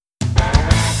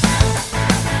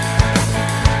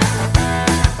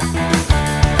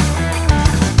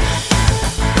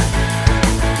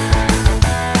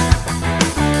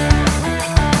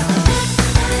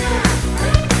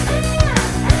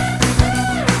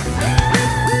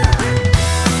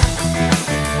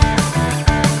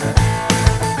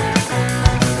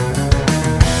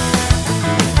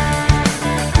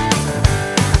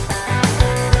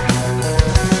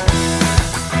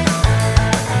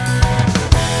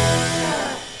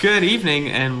Good evening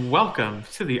and welcome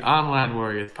to the Online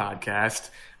Warriors podcast.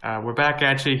 We're back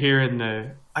at you here in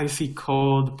the icy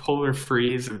cold polar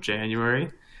freeze of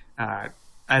January. Uh,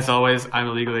 as always, I'm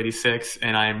Illegal 86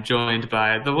 and I am joined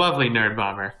by the lovely Nerd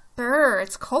Bomber Brr,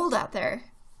 it's cold out there.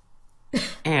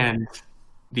 and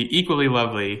the equally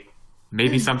lovely,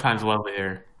 maybe sometimes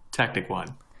lovelier, Tectic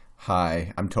One.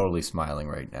 Hi, I'm totally smiling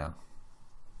right now.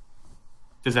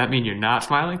 Does that mean you're not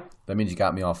smiling? That means you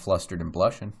got me all flustered and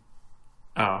blushing.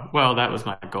 Oh, well, that was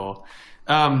my goal.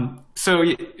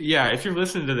 Yeah, if you're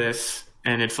listening to this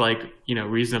and it's like,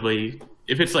 reasonably,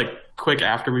 if it's like quick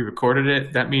after we recorded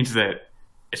it, that means that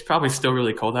it's probably still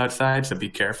really cold outside, so be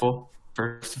careful,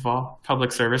 first of all.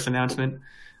 Public service announcement.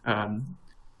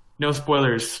 No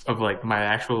spoilers of like my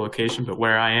actual location, but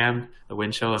where I am, the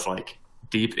wind chill is like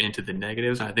deep into the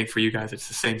negatives, and I think for you guys it's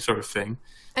the same sort of thing.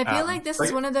 I feel like this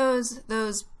is one of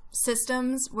those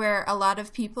systems where a lot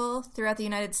of people throughout the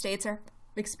United States are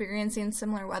experiencing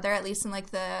similar weather, at least in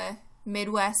like the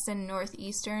Midwest and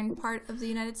northeastern part of the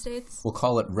United States. We'll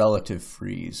call it relative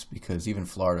freeze because even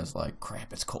Florida's like,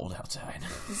 crap, it's cold outside.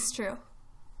 This is true.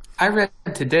 I read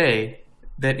today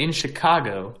that in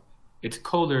Chicago, it's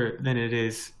colder than it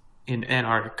is in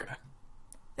Antarctica.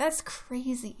 That's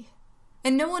crazy.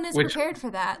 And no one is prepared for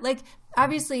that. Like,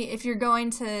 obviously, if you're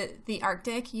going to the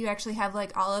Arctic, you actually have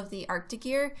like all of the Arctic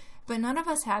gear, but none of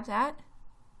us have that.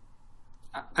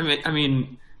 I'll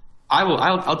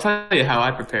tell you how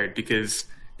I prepared because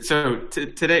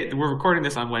today we're recording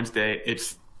this on Wednesday.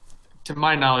 It's, to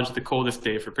my knowledge, the coldest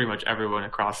day for pretty much everyone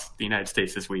across the United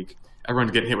States this week.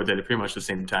 Everyone's getting hit with it at pretty much the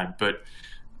same time. But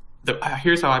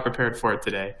here's how I prepared for it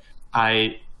today.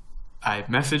 I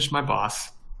messaged my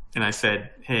boss and I said,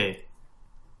 "Hey,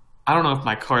 I don't know if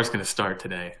my car is going to start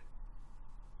today."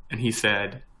 And he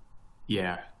said,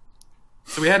 "Yeah."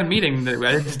 So we had a meeting that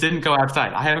I just didn't go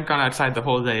outside. I haven't gone outside the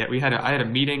whole day. I had a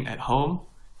meeting at home,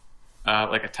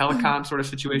 like a telecom sort of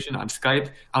situation on Skype.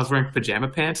 I was wearing pajama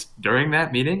pants during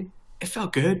that meeting. It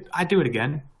felt good. I'd do it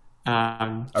again.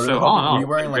 Were you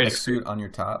wearing like a suit on your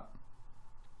top?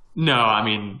 No, I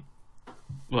mean,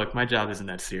 look, my job isn't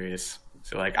that serious.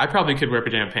 So like, I probably could wear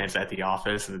pajama pants at the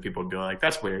office, and the people would be like,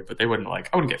 "That's weird," but I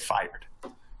wouldn't get fired.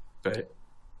 But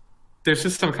there's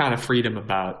just some kind of freedom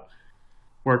about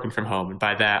working from home, and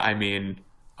by that I mean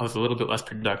I was a little bit less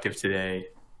productive today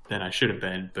than I should have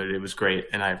been, but it was great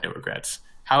and I have no regrets.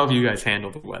 How have you guys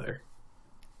handled the weather?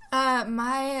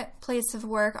 My place of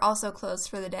work also closed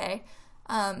for the day.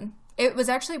 It was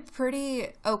actually pretty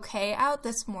okay out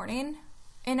this morning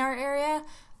in our area,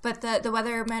 but the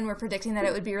weathermen were predicting that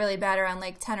it would be really bad around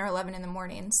like 10 or 11 in the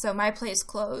morning, so my place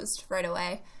closed right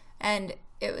away, and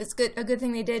it was a good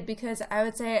thing they did, because I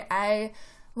would say I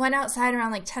went outside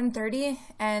around like 10:30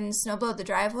 and snowblowed the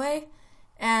driveway,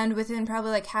 and within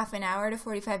probably like half an hour to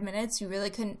 45 minutes, you really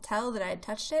couldn't tell that I had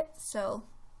touched it. So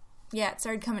yeah, it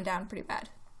started coming down pretty bad.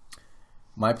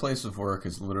 My place of work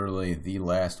is literally the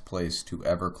last place to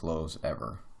ever close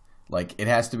ever. Like,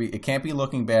 it can't be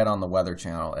looking bad on the Weather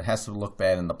Channel. It has to look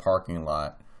bad in the parking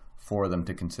lot for them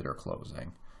to consider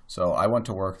closing. So I went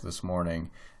to work this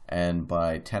morning, and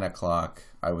by 10 o'clock,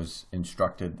 I was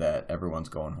instructed that everyone's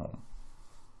going home.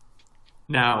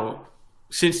 Now,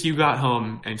 since you got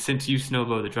home and since you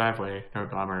snowblowed the driveway,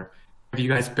 Nerd Bomber, have you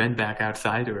guys been back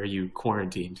outside or are you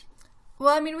quarantined? Well,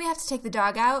 I mean, we have to take the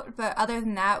dog out, but other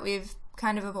than that, we've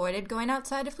kind of avoided going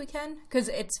outside if we can, because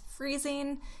it's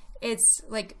freezing. It's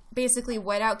like basically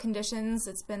whiteout conditions.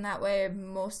 It's been that way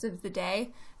most of the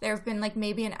day. There have been like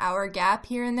maybe an hour gap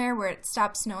here and there where it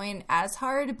stopped snowing as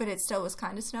hard, but it still was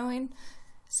kind of snowing.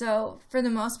 So for the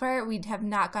most part, we have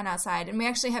not gone outside. And we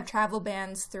actually have travel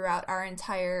bans throughout our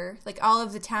entire, like all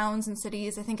of the towns and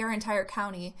cities. I think our entire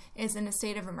county is in a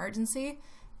state of emergency.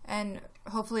 And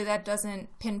hopefully that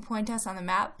doesn't pinpoint us on the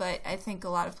map, but I think a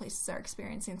lot of places are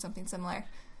experiencing something similar.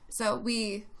 So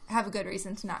we have a good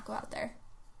reason to not go out there.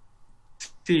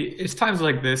 See, it's times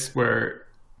like this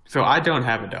so I don't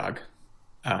have a dog.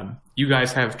 You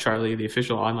guys have Charlie, the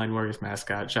official Online Warriors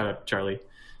mascot. Shout out to Charlie.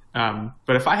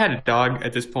 But if I had a dog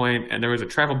at this point and there was a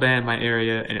travel ban in my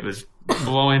area and it was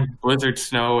blowing blizzard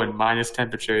snow and minus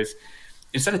temperatures,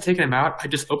 instead of taking him out, I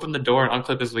just open the door and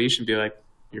unclip his leash and be like,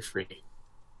 "You're free.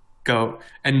 Go."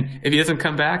 And if he doesn't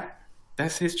come back,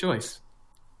 that's his choice.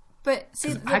 But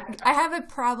see, I have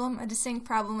a distinct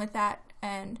problem with that,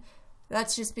 and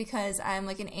that's just because I'm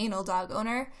like an anal dog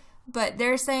owner. But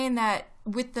they're saying that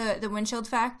with the wind chill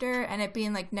factor and it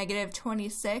being like negative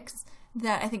 26,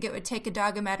 that I think it would take a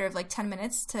dog a matter of like 10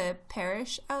 minutes to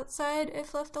perish outside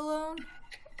if left alone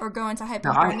or go into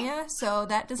hypothermia. So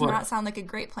that does not sound like a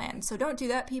great plan. So don't do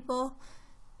that, people.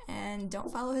 and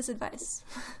don't follow his advice.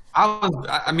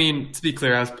 I mean, to be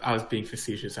clear, I was being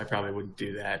facetious. I probably wouldn't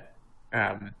do that.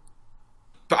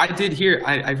 But I did hear,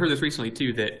 I've heard this recently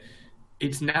too, that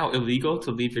it's now illegal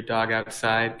to leave your dog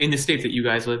outside in the state that you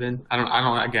guys live in.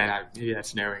 Maybe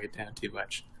that's narrowing it down too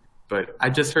much. But I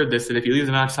just heard this, that if you leave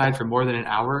them outside for more than an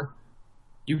hour,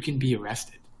 you can be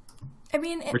arrested. I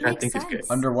mean, it which makes I think sense. is good.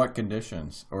 Under what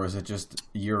conditions? Or is it just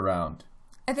year-round?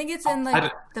 I think it's in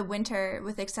the winter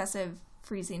with excessive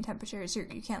freezing temperatures. You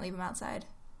can't leave them outside.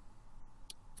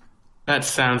 That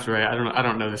sounds right. I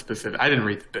don't know the specific. I didn't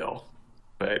read the bill,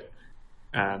 but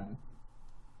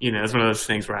it's one of those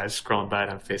things where I was scrolling by it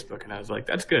on Facebook and I was like,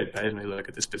 "That's good." But I didn't really look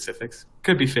at the specifics.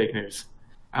 Could be fake news.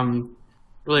 I'm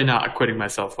really not acquitting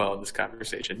myself well in this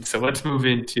conversation. So let's move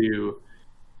into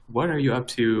what are you up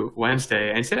to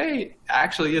Wednesday? And today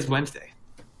actually is Wednesday.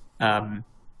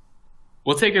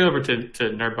 We'll take it over to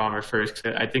Nerd Bomber first,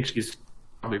 because I think she's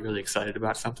probably really excited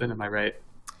about something. Am I right?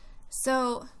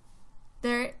 So,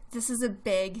 this is a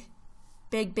big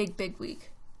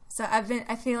week. So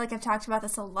I feel like I've talked about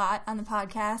this a lot on the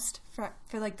podcast for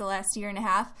like the last year and a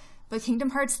half. But Kingdom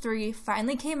Hearts 3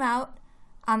 finally came out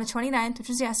on the 29th, which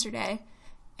was yesterday,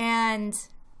 and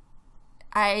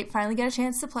I finally got a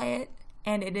chance to play it.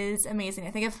 And it is amazing.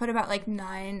 I think I've put about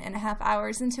 9.5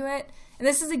 hours into it. And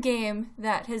this is a game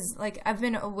that has, I've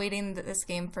been awaiting this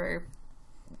game for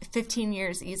 15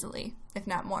 years easily, if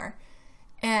not more.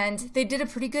 And they did a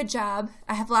pretty good job.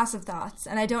 I have lots of thoughts.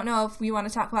 And I don't know if we want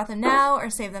to talk about them now or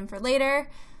save them for later.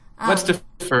 Let's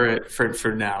defer it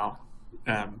for now.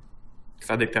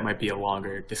 Because I think that might be a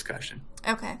longer discussion.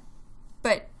 Okay.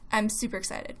 But I'm super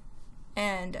excited.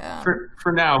 And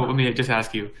for now, let me just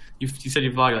ask you. You said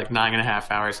you've vlogged 9.5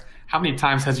 hours. How many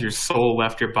times has your soul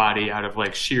left your body out of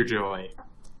sheer joy?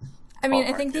 I mean,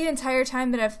 I think the entire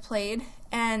time that I've played,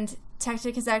 and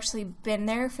Tactic has actually been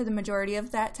there for the majority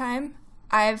of that time,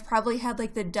 I've probably had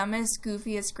the dumbest,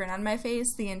 goofiest grin on my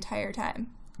face the entire time.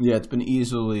 Yeah, it's been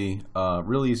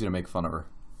really easy to make fun of her.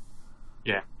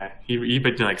 Yeah, you've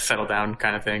been settle down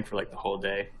kind of thing for the whole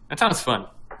day. That sounds fun.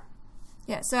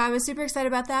 Yeah, so I was super excited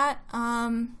about that.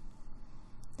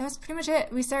 That was pretty much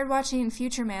it. We started watching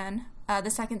Future Man, the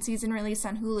second season released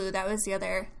on Hulu. That was the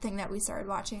other thing that we started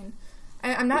watching.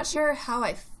 I'm not sure how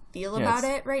I feel about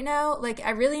it right now.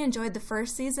 I really enjoyed the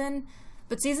first season,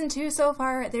 but season 2 so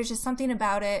far, there's just something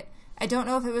about it. I don't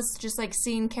know if it was just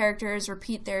seeing characters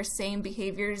repeat their same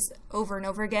behaviors over and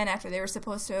over again after they were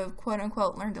supposed to have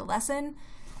quote-unquote learned a lesson,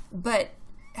 but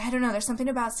I don't know. There's something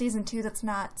about season 2 that's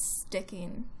not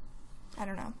sticking. I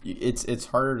don't know. It's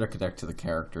harder to connect to the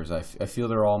characters. I feel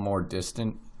they're all more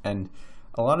distant, and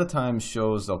a lot of times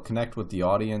shows they'll connect with the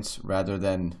audience rather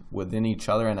than within each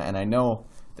other, and I know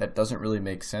that doesn't really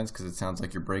make sense because it sounds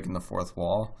like you're breaking the fourth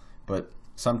wall, but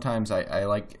sometimes I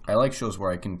like shows where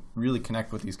I can really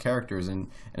connect with these characters, and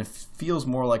it feels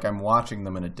more like I'm watching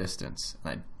them in a distance.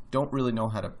 And I don't really know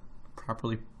how to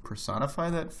properly personify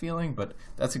that feeling, but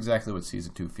that's exactly what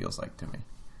season 2 feels like to me.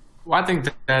 Well, I think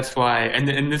that's why,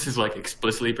 and this is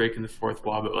explicitly breaking the fourth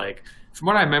wall, but from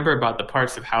what I remember about the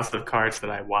parts of House of Cards that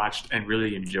I watched and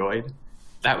really enjoyed,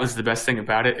 that was the best thing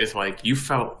about it, is you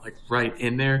felt right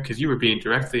in there because you were being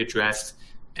directly addressed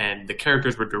and the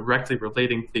characters were directly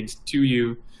relating things to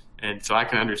you. And so I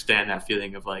can understand that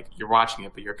feeling of you're watching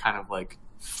it, but you're kind of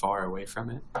far away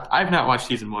from it. I've not watched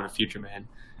season 1 of Future Man.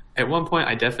 At one point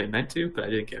I definitely meant to, but I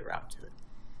didn't get around to it.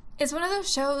 It's one of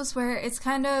those shows where it's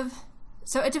kind of,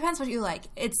 so it depends what you like.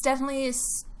 It's definitely a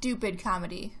stupid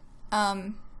comedy.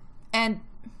 And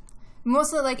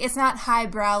mostly, it's not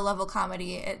highbrow level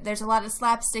comedy. There's a lot of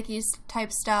slapsticky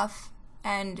type stuff,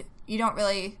 and you don't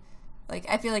really,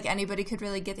 I feel like anybody could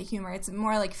really get the humor. It's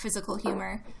more physical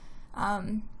humor.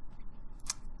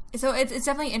 So it's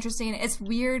definitely interesting. It's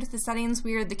weird. The setting's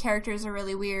weird. The characters are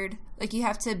really weird. You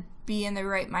have to be in the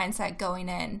right mindset going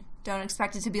in. Don't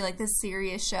expect it to be this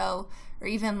serious show or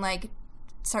even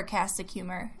sarcastic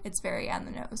humor. It's very on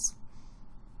the nose.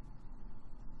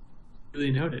 Really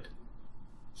noted.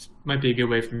 This might be a good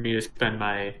way for me to spend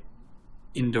my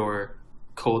indoor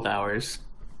cold hours.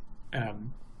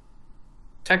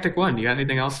 Tactic 1, do you got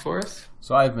anything else for us?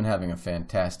 So I've been having a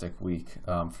fantastic week.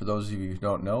 For those of you who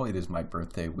don't know, it is my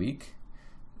birthday week.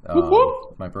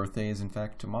 My birthday is in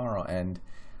fact tomorrow, and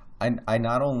I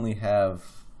not only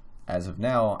have, as of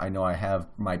now, I know I have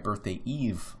my birthday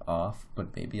eve off,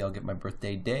 but maybe I'll get my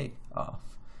birthday day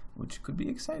off, which could be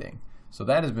exciting. So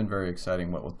that has been very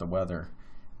exciting, what with the weather.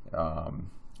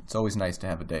 It's always nice to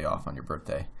have a day off on your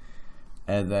birthday.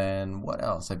 And then what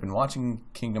else? I've been watching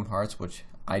Kingdom Hearts, which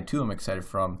I too am excited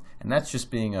from, and that's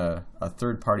just being a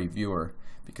third-party viewer,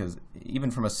 because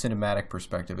even from a cinematic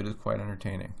perspective, it is quite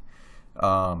entertaining.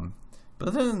 But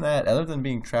other than that, other than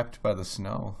being trapped by the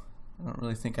snow, I don't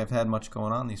really think I've had much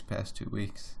going on these past 2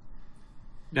 weeks.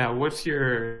 Now,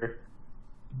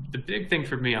 the big thing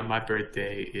for me on my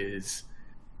birthday is,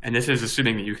 and this is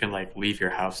assuming that you can like leave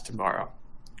your house tomorrow.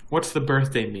 What's the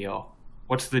birthday meal?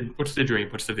 What's the dream?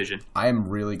 What's the vision? I am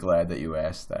really glad that you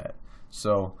asked that.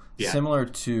 So, similar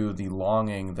to the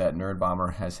longing that Nerd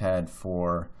Bomber has had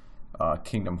for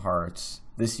Kingdom Hearts,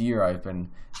 this year I've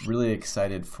been really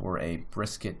excited for a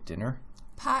brisket dinner.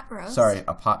 Pot roast. Sorry,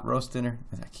 a pot roast dinner.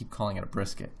 I keep calling it a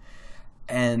brisket.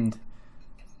 And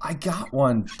I got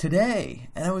one today,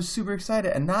 and I was super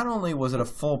excited. And not only was it a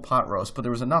full pot roast, but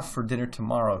there was enough for dinner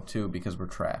tomorrow, too, because we're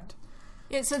trapped.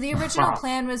 Yeah, so the original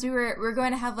plan was we were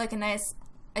going to have like a nice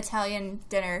Italian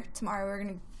dinner tomorrow. We were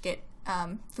going to get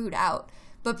food out.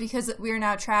 But because we are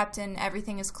now trapped and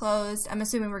everything is closed, I'm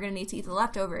assuming we're going to need to eat the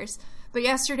leftovers. But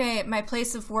yesterday, my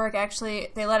place of work, actually,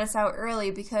 they let us out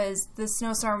early because the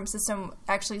snowstorm system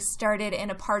actually started in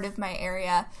a part of my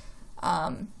area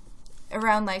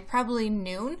around like probably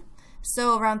noon.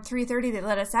 So around 3:30 they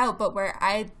let us out, but where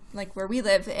we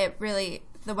live,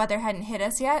 the weather hadn't hit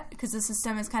us yet because the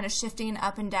system is kind of shifting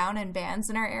up and down in bands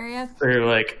in our area. So you're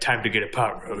like, time to get a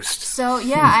pot roast. So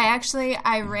yeah,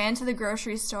 I ran to the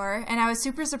grocery store and I was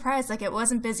super surprised. Like, it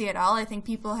wasn't busy at all. I think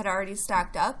people had already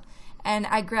stocked up. And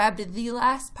I grabbed the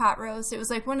last pot roast. It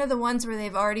was like one of the ones where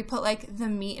they've already put like the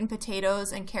meat and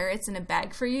potatoes and carrots in a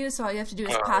bag for you. So all you have to do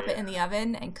is pop it in the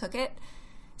oven and cook it.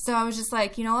 So I was just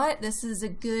like, you know what? This is a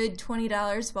good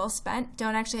 $20 well spent.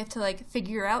 Don't actually have to like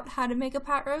figure out how to make a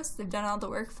pot roast. They've done all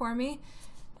the work for me.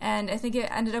 And I think it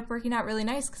ended up working out really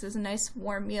nice because it was a nice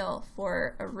warm meal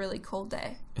for a really cold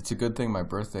day. It's a good thing my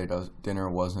birthday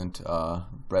dinner wasn't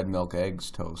bread, milk,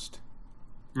 eggs, toast.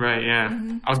 Right, yeah.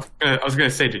 Mm-hmm. I was gonna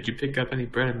say, did you pick up any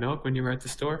bread and milk when you were at the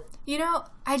store? You know,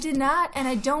 I did not, and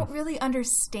I don't really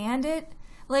understand it.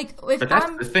 Like, but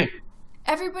that's the thing.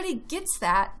 Everybody gets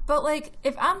that, but like,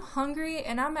 if I'm hungry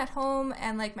and I'm at home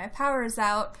and like my power is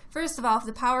out, first of all, if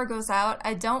the power goes out,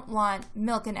 I don't want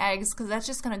milk and eggs because that's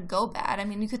just gonna go bad. I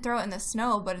mean, you could throw it in the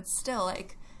snow, but it's still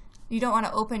like, you don't want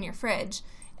to open your fridge.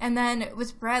 And then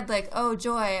with bread, like, oh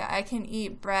joy, I can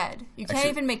eat bread. You can't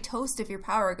even make toast if your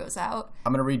power goes out.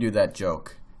 I'm going to redo that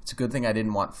joke. It's a good thing I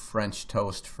didn't want French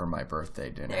toast for my birthday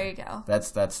dinner. There you go.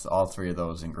 That's all three of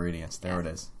those ingredients. There it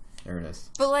is.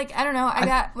 But like, I don't know. I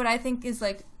got what I think is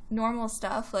like normal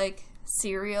stuff, like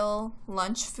cereal,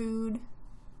 lunch food,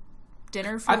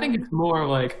 dinner food. I think it's more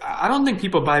like, I don't think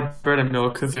people buy bread and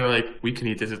milk because they're like, we can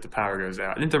eat this if the power goes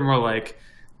out. I think they're more like,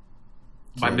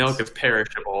 my milk is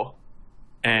perishable.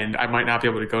 And I might not be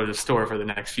able to go to the store for the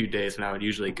next few days when I would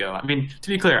usually go. I mean, to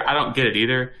be clear, I don't get it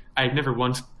either.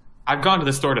 I've gone to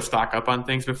the store to stock up on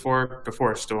things before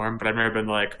a storm, but I've never been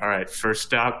like, all right, first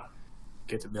stop,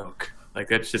 get the milk. Like,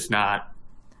 that's just not.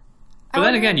 But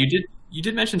then again, you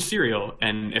did mention cereal,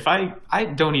 and if I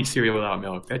don't eat cereal without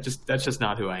milk, that's just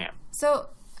not who I am. So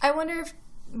I wonder if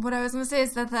what I was going to say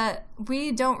is that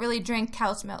we don't really drink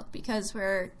cow's milk because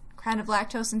we're kind of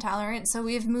lactose intolerant, so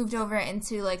we've moved over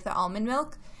into like the almond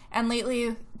milk. And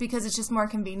lately, because it's just more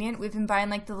convenient, we've been buying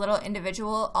like the little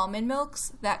individual almond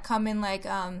milks that come in like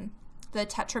the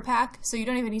Tetra Pak, so you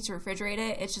don't even need to refrigerate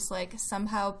it. It's just like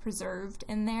somehow preserved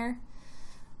in there.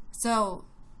 So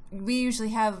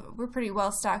we're pretty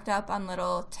well stocked up on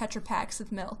little Tetra Paks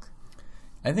of milk.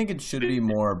 I think it should be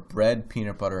more bread,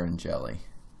 peanut butter, and jelly.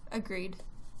 Agreed.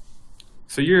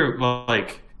 So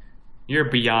you're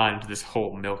beyond this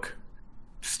whole milk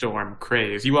storm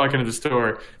craze. You walk into the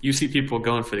store, you see people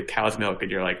going for the cow's milk, and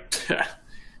you're like,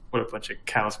 what a bunch of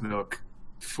cow's milk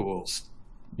fools.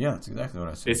 Yeah, that's exactly what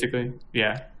I said. Basically,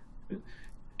 yeah.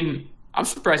 And I'm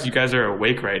surprised you guys are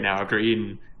awake right now after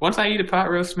eating. Once I eat a pot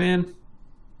roast, man,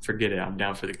 forget it. I'm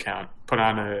down for the count. Put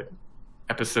on a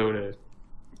episode of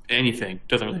anything.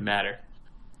 Doesn't really matter.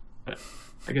 But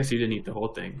I guess you didn't eat the whole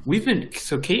thing.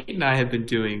 So Kate and I have been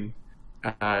doing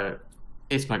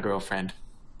It's My Girlfriend.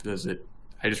 Does it?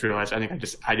 I just realized. I think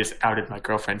I just outed my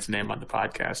girlfriend's name on the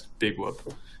podcast. Big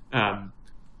whoop.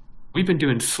 We've been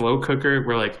doing slow cooker,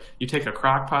 where like you take a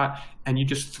crock pot and you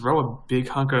just throw a big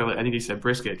hunk of, I think he said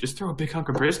brisket. Just throw a big hunk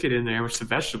of brisket in there with some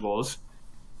vegetables,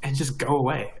 and just go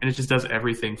away. And it just does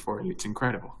everything for you. It's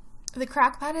incredible. The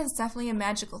crock pot is definitely a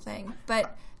magical thing,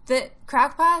 but the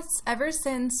crock pots ever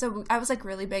since. So I was like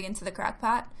really big into the crock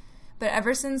pot, but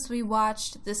ever since we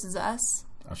watched This Is Us.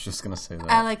 I was just going to say that.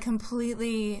 I like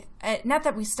completely, not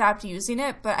that we stopped using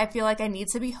it, but I feel like I need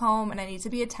to be home and I need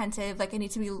to be attentive. Like I need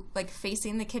to be like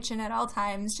facing the kitchen at all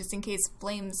times just in case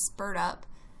flames spurt up.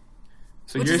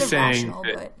 So you're saying,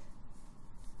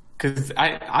 because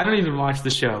I don't even watch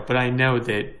the show, but I know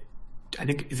that, I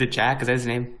think, is it Jack? Is that his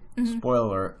name? Spoiler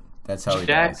alert, that's how he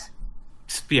Jack, dies.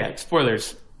 yeah,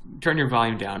 spoilers. Turn your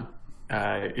volume down.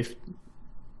 If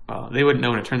they wouldn't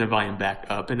know when to turn the volume back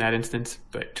up in that instance,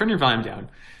 but turn your volume down.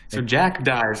 So Jack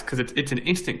dies because it's an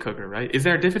instant cooker, right? Is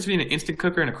there a difference between an instant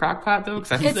cooker and a crock pot though?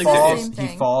 Because I feel It's like the there same is. thing.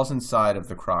 He falls inside of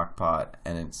the crock pot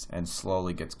and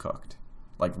slowly gets cooked.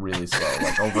 Like really slow.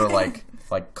 Like over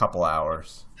like couple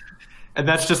hours. And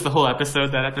that's just the whole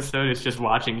episode. That episode is just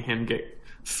watching him get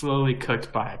slowly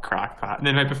cooked by a crock pot. And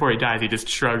then right before he dies, he just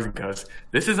shrugs and goes,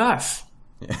 "This is us."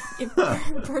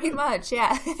 Pretty much,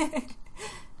 yeah.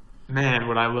 Man,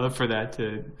 would I love for that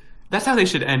to... That's how they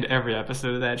should end every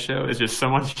episode of that show, is just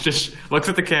someone just looks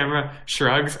at the camera,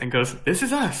 shrugs, and goes, "This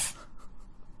is us."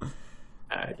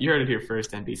 You heard it here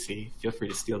first, NBC. Feel free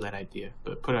to steal that idea,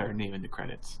 but put our name in the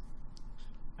credits.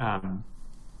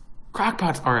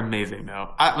 Crockpots are amazing,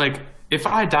 though. If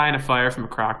I die in a fire from a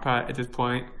crockpot at this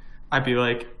point, I'd be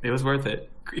like, it was worth it.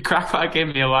 Crockpot gave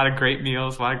me a lot of great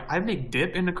meals. Like, I make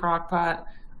dip in the crockpot.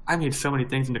 I made so many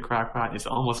things in the crockpot. It's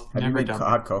almost Have you never made done.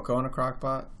 hot cocoa in a crock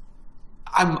pot?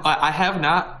 I have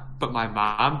not, but my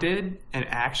mom did, and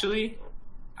actually,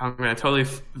 I'm going to totally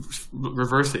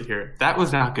reverse it here. That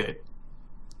was not good.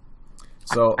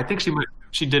 So I think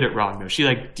she did it wrong though. She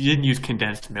didn't use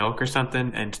condensed milk or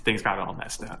something, and things got all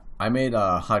messed up. I made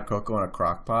hot cocoa in a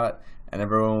crock pot, and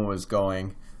everyone was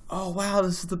going, "Oh wow,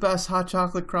 this is the best hot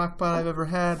chocolate crock pot I've ever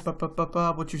had.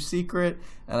 What's your secret?"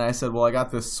 And I said, "Well, I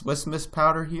got this Swiss Miss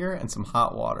powder here and some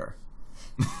hot water."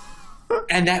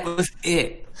 And that was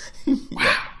it.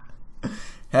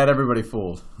 Had everybody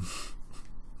fooled.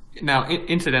 Now,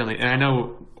 incidentally, and I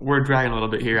know we're dragging a little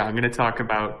bit here. I'm going to talk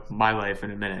about my life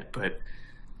in a minute, but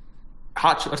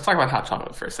let's talk about hot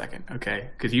chocolate for a second, okay?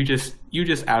 Because you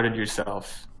just outed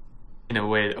yourself in a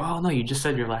way that, oh no, you just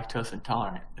said you're lactose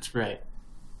intolerant. That's right.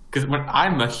 Because when I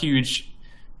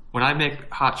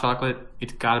make hot chocolate,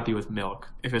 it's got to be with milk.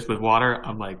 If it's with water,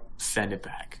 I'm like, send it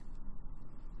back.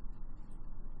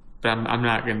 But I'm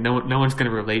not gonna. No one's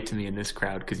gonna relate to me in this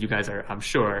crowd because you guys are, I'm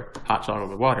sure, hot chocolate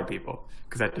with water people.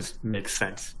 Because that just makes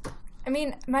sense. I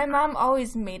mean, my mom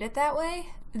always made it that way.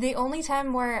 The only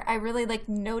time where I really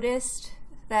noticed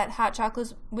that hot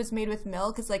chocolate was made with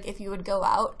milk is if you would go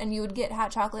out and you would get hot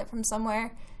chocolate from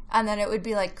somewhere, and then it would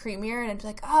be creamier, and it'd be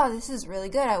like, "Oh, this is really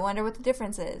good. I wonder what the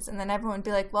difference is." And then everyone would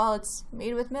be like, "Well, it's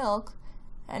made with milk,"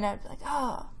 and I'd be like,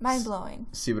 "Oh, mind blowing."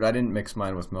 See, but I didn't mix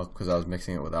mine with milk because I was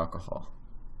mixing it with alcohol.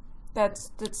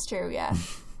 That's true, yeah.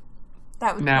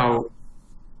 That would Now,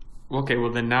 okay,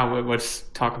 well then now let's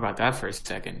talk about that for a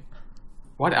second.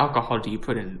 What alcohol do you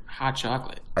put in hot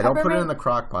chocolate? I don't put it in Peppermint? the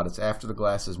crock pot. It's after the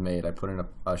glass is made. I put in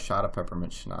a shot of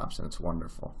peppermint schnapps, and it's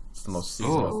wonderful. It's the most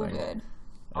seasonal so thing. good.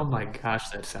 Oh my gosh,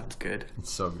 that sounds good.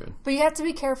 It's so good. But you have to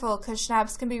be careful because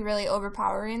schnapps can be really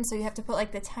overpowering, so you have to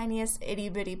put the tiniest itty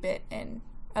bitty bit in.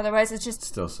 Otherwise, it's just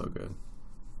Still so good.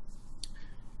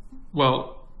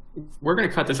 Well, we're going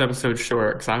to cut this episode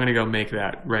short because I'm going to go make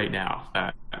that right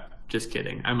now. Just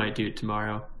kidding. I might do it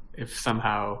tomorrow if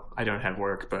somehow I don't have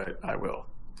work, but I will.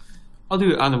 I'll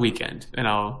do it on the weekend, and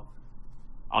I'll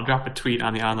drop a tweet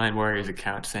on the Online Warriors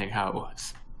account saying how it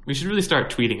was. We should really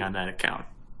start tweeting on that account.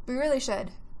 we really should.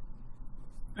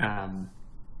 And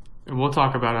we'll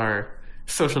talk about our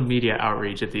social media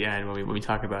outreach at the end when we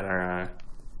talk about our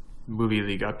movie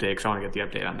league update, because I want to get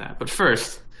the update on that. But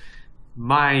first,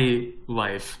 my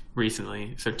life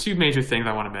recently. So 2 major things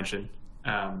I want to mention.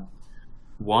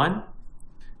 One,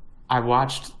 I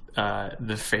watched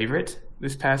The Favorite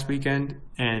this past weekend,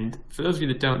 and for those of you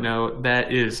that don't know,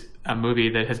 that is a movie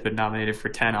that has been nominated for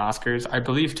 10 Oscars. I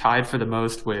believe tied for the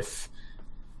most with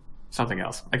something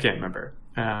else. I can't remember.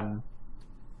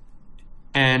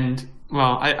 And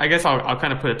well, I guess I'll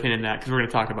kind of put a pin in that because we're going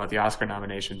to talk about the Oscar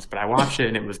nominations. But I watched it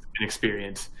and it was an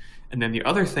experience. And then the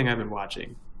other thing I've been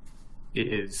watching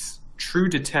is True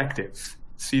Detective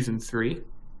season 3,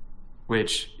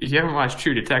 which if you haven't watched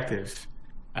True Detective,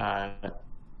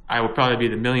 I will probably be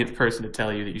the millionth person to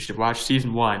tell you that you should watch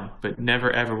season 1, but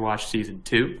never ever watch season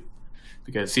 2,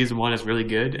 because season 1 is really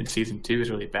good and season 2 is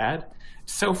really bad.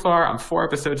 So far, I'm 4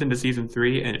 episodes into season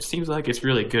 3, and it seems like it's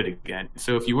really good again.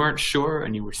 So if you weren't sure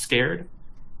and you were scared,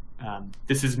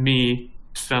 this is me,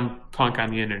 some punk on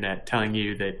the internet, telling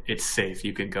you that it's safe.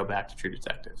 You can go back to True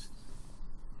Detective.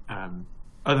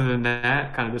 Other than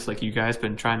that, kind of just like you guys,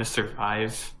 been trying to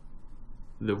survive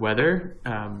the weather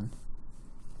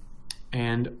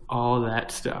and all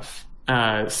that stuff.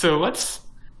 So let's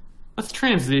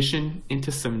transition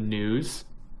into some news.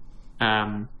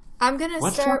 I'm gonna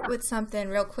Let's start talk- with something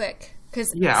real quick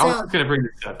because Yeah, I was going to bring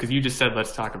this up because you just said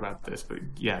let's talk about this, but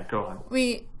yeah, go on.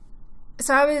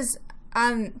 So I was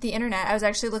on the internet. I was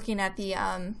actually looking at the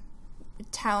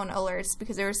town alerts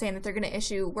because they were saying that they're going to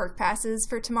issue work passes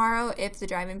for tomorrow if the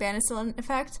driving ban is still in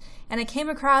effect. And I came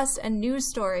across a news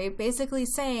story basically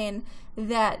saying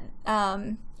that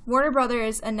Warner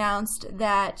Brothers announced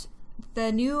that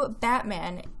the new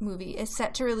Batman movie is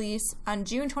set to release on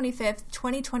June 25th,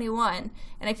 2021.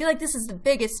 And I feel like this is the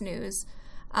biggest news.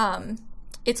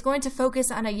 It's going to focus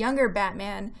on a younger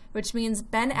Batman, which means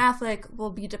Ben Affleck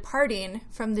will be departing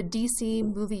from the DC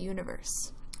movie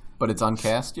universe. But it's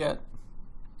uncast yet?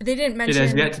 They didn't mention... It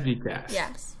has yet to be cast.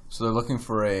 Yes. So they're looking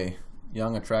for a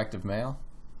young, attractive male?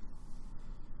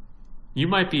 You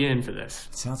might be in for this.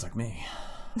 Sounds like me.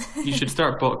 You should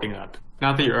start bulking up.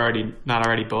 Not that you're not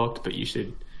already bulked, but you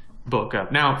should bulk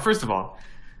up. Now, first of all,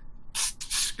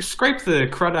 scrape the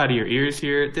crud out of your ears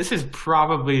here. This is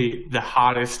probably the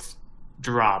hottest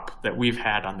drop that we've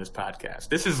had on this podcast.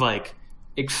 This is like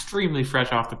extremely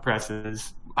fresh off the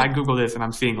presses. I Google this and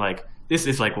I'm seeing like this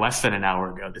is like less than an hour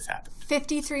ago this happened.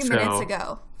 53 minutes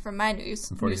ago from my news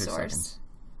source. Seconds.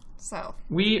 So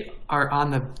we are on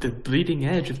the bleeding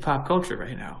edge of pop culture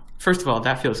right now. First of all,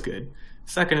 that feels good.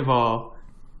 Second of all,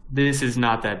 this is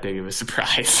not that big of a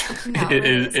surprise. No,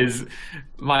 is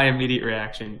my immediate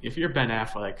reaction. If you're Ben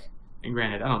Affleck, and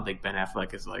granted, I don't think Ben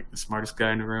Affleck is like the smartest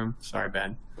guy in the room. Sorry,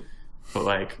 Ben. But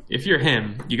like, if you're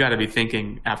him, you got to be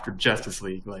thinking after Justice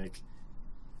League, like,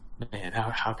 man,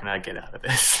 how can I get out of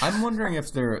this? I'm wondering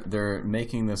if they're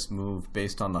making this move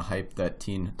based on the hype that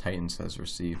Teen Titans has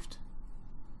received.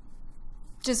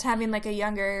 Just having like a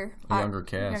younger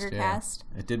cast.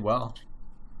 It did well.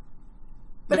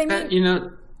 But I mean, you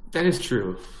know, that is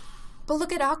true. But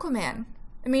look at Aquaman.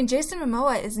 I mean, Jason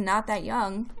Momoa is not that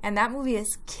young, and that movie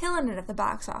is killing it at the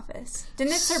box office.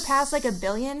 Didn't it surpass like $1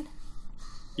 billion?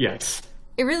 Yes.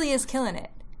 It really is killing it.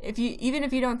 Even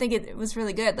if you don't think it was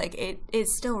really good, like it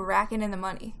is still racking in the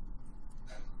money.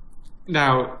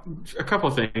 Now, a couple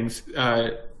of things.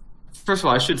 First of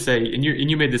all, I should say, and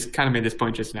you made this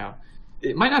point just now.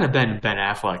 It might not have been Ben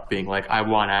Affleck being like, "I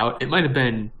want out." It might have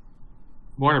been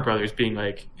Warner Brothers being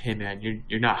like, "Hey, man,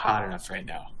 you're not hot enough right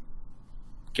now.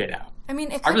 Get out." I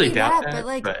mean, it could really be doubt that, that, but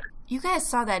like, but... you guys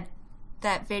saw that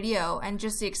video and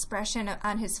just the expression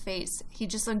on his face. He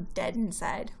just looked dead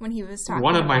inside when he was talking.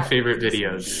 One of my about favorite these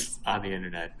videos movies. on the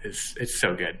internet it's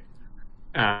so good.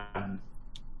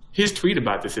 His tweet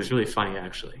about this is really funny,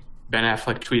 actually. Ben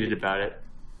Affleck tweeted about it,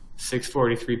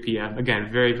 6:43 p.m.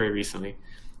 Again, very, very recently.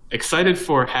 Excited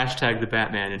for #the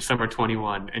Batman in summer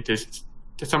 21 and to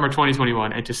summer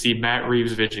 2021 and to see Matt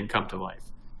Reeves' vision come to life.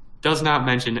 Does not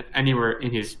mention anywhere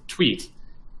in his tweet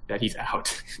that he's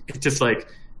out. It's just like,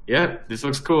 yeah, this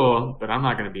looks cool, but I'm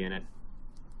not going to be in it.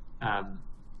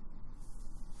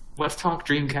 Let's talk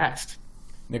Dreamcast.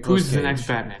 Nicolas Who's Cage. the next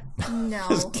Batman?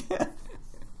 No.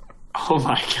 Oh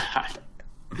my god.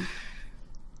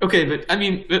 Okay, but I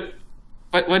mean,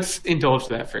 but let's indulge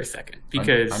that for a second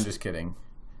because I'm just kidding.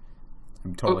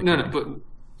 I'm totally no, kidding.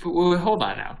 but hold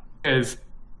on now, because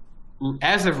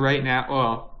as of right now,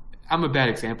 well, I'm a bad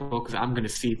example because I'm going to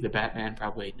see the Batman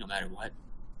probably no matter what.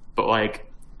 But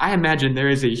like, I imagine there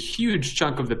is a huge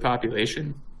chunk of the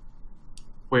population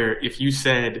where if you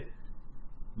said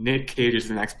Nick Cage is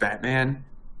the next Batman,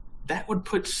 that would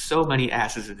put so many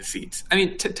asses in the seats. I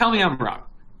mean, tell me I'm wrong.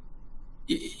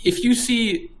 If you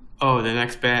see, the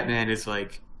next Batman is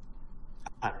like,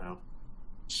 I don't know,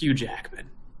 Hugh Jackman.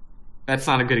 That's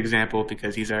not a good example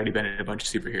because he's already been in a bunch of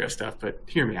superhero stuff, but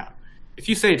hear me out. If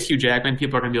you say it's Hugh Jackman,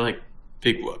 people are going to be like,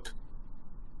 big whoop.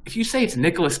 If you say it's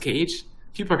Nicolas Cage,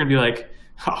 people are going to be like,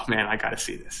 oh man, I got to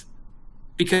see this.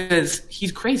 Because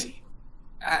he's crazy.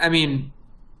 I mean,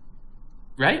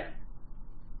 right?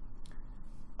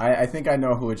 I think I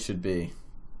know who it should be.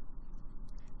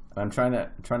 I'm trying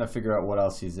to figure out what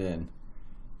else he's in.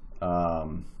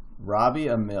 Robbie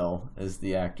Amell is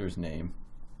the actor's name.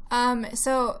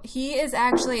 So he is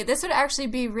actually, this would actually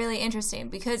be really interesting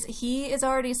because he is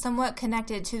already somewhat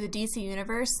connected to the DC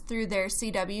universe through their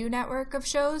CW network of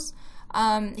shows.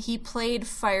 He played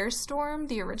Firestorm,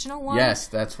 the original one. Yes,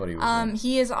 that's what he was in.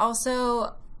 He is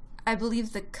also, I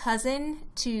believe, the cousin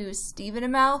to Stephen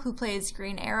Amell, who plays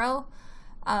Green Arrow.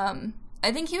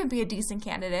 I think he would be a decent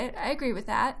candidate. I agree with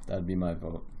that. That'd be my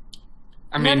vote.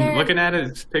 I mean, looking at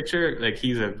his picture, like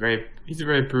he's a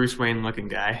very Bruce Wayne looking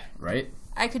guy. Right?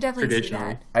 I could definitely see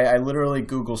that. I literally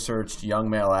Google searched young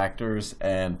male actors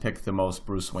and picked the most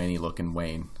Bruce Wayne-y looking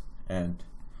Wayne. And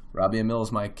Robbie Amell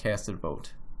is my casted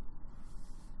vote.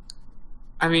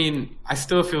 I mean, I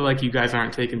still feel like you guys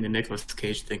aren't taking the Nicolas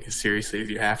Cage thing as seriously as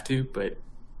you have to, but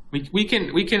we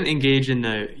can engage in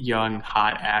the young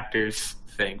hot actors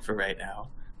thing for right now.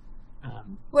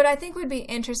 What I think would be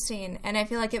interesting, and I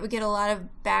feel like it would get a lot of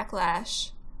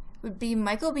backlash, would be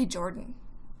Michael B. Jordan.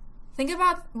 Think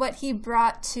about what he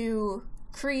brought to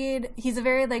Creed. He's a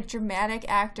very like dramatic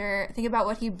actor. Think about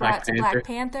what he brought to Black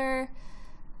Panther.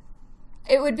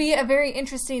 It would be a very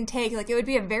interesting take. Like, it would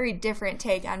be a very different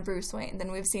take on Bruce Wayne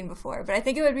than we've seen before. But I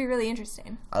think it would be really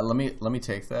interesting. Let me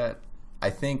take that. I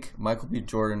think Michael B.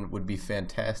 Jordan would be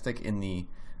fantastic in the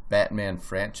Batman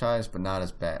franchise, but not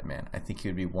as Batman. I think he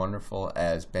would be wonderful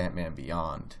as Batman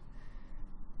Beyond.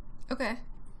 Okay.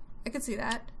 I could see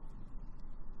that.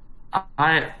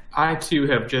 I too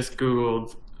have just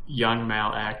Googled young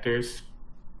male actors.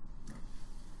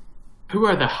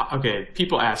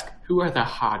 People ask, who are the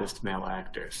hottest male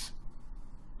actors?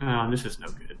 Oh, this is no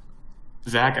good.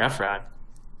 Zac Efron.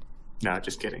 No,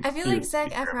 just kidding. I feel like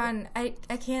Zac Efron,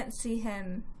 I can't see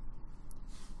him.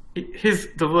 The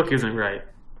look isn't right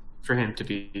for him to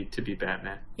be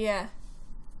Batman. Yeah.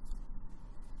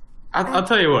 I'll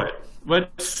tell you what.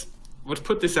 Let's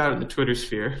put this out in the Twitter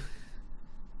sphere.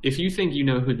 If you think you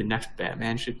know who the next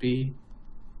Batman should be,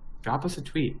 drop us a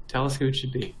tweet. Tell us who it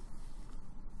should be.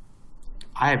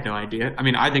 I have no idea. I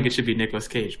mean, I think it should be Nicolas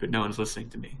Cage, but no one's listening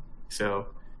to me. So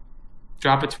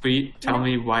drop a tweet. Tell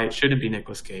me why it shouldn't be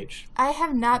Nicolas Cage. I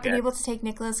have not been able to take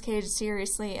Nicolas Cage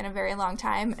seriously in a very long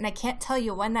time, and I can't tell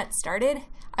you when that started.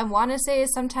 I want to say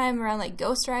sometime around like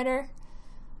Ghost Rider,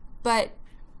 but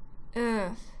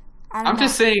I'm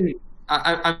just saying.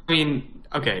 I mean,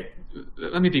 okay.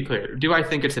 Let me be clear. Do I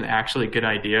think it's an actually good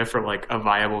idea for like a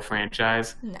viable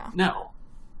franchise? No.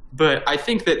 But I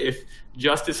think that if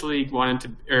Justice League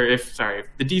wanted to, or if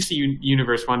the DC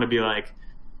universe wanted to be like,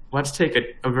 let's take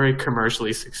a very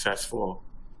commercially successful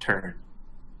turn.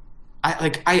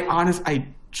 I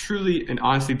truly and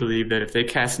honestly believe that if they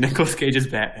cast Nicolas Cage as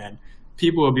Batman,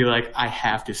 people will be like, I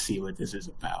have to see what this is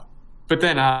about. But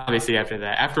then obviously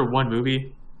after one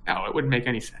movie, no, it wouldn't make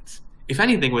any sense. If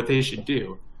anything, what they should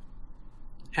do,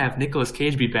 have Nicolas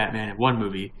Cage be Batman in one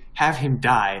movie, have him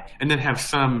die, and then have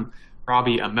some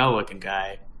Robbie Amell looking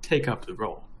guy take up the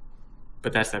role.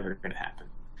 But that's never going to happen.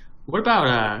 What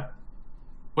about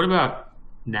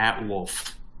Nat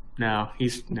Wolff? No.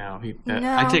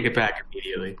 I take it back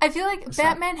immediately. I feel like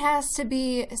Batman has to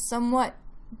be somewhat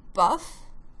buff,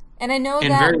 and I know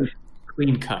and that very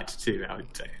clean cut too, I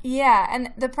would say. Yeah,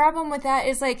 and the problem with that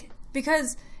is like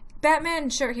because Batman,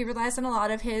 sure, he relies on a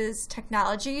lot of his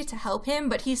technology to help him,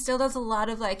 but he still does a lot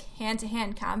of like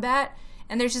hand-to-hand combat,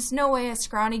 and there's just no way a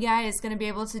scrawny guy is going to be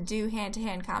able to do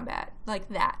hand-to-hand combat like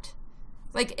that.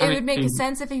 Like, it would make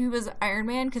sense if he was Iron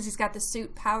Man because he's got the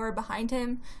suit power behind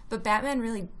him, but Batman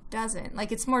really doesn't.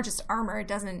 Like, it's more just armor. It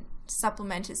doesn't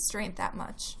supplement his strength that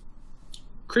much.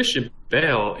 Christian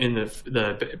Bale in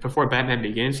the before Batman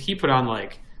Begins, he put on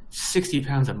like 60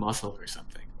 pounds of muscle or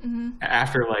something. Mm-hmm.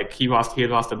 After like he had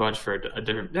lost a bunch for a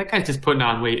different. That guy's just putting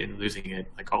on weight and losing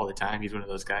it like all the time. He's one of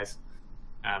those guys.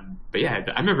 But yeah,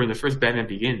 I remember in the first Batman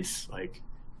Begins, like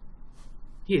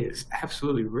he is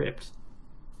absolutely ripped.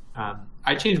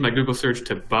 I changed my Google search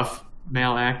to buff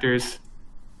male actors.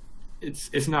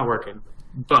 It's not working.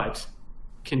 But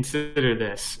consider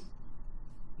this: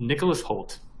 Nicholas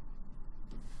Hoult.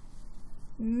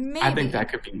 Maybe. I think that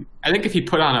could be. I think if he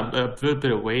put on a bit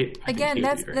of weight. Again,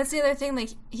 that's the other thing. Like,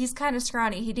 he's kind of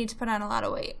scrawny. He needs to put on a lot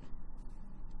of weight.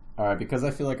 All right, because I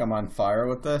feel like I'm on fire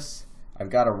with this, I've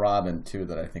got a Robin too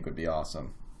that I think would be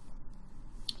awesome.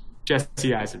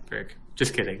 Jesse Eisenberg.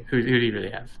 Just kidding. Who do you really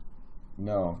have?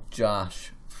 No,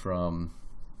 Josh from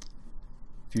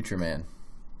Future Man.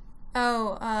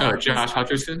 Oh, Josh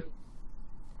Hutcherson?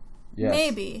 Yes.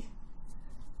 Maybe.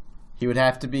 He would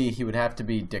have to be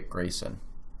Dick Grayson,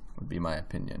 would be my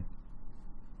opinion.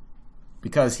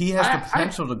 Because he has the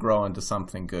potential to grow into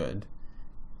something good,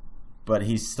 but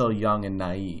he's still young and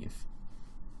naive.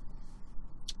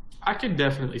 I could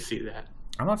definitely see that.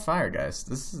 I'm on fire, guys.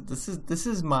 This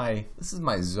is my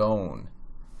zone.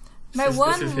 My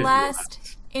one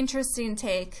last interesting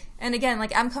take, and again,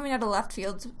 like, I'm coming out of left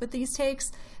field with these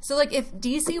takes. So, like, if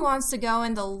DC wants to go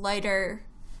in the lighter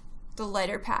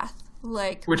path,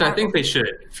 like which Marvel, I think they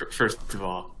should. First of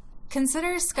all,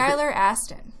 consider Skylar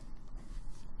Astin.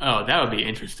 Oh, that would be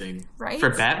interesting, right? For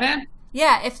Batman.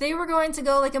 Yeah, if they were going to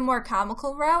go like a more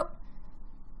comical route,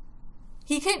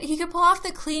 he could pull off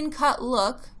the clean cut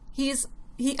look.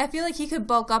 I feel like he could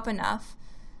bulk up enough.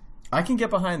 I can get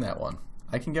behind that one.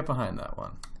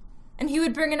 And he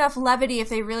would bring enough levity if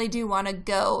they really do want to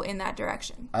go in that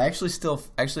direction. Let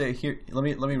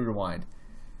me rewind.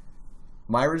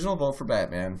 My original vote for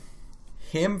Batman,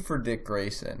 him for Dick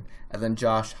Grayson, and then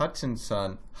Josh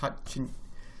Hutcherson.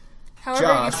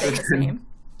 However you say his name.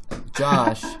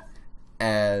 Josh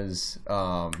as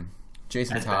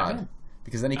Jason as Todd. Batman?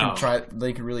 because then he can try.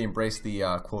 They can really embrace the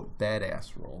quote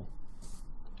badass role.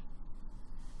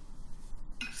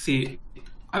 See,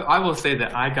 I will say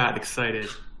that I got excited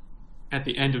at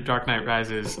the end of Dark Knight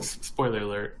Rises. Spoiler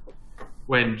alert!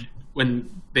 When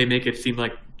they make it seem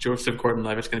like Joseph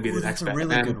Gordon-Levitt's going to be the next Batman.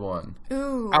 That's a really good one.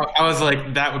 Ooh. I was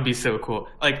like, that would be so cool.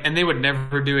 Like, and they would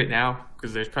never do it now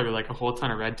because there's probably like a whole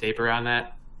ton of red tape around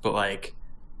that. But like,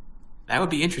 that would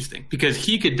be interesting because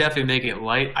he could definitely make it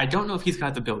light. I don't know if he's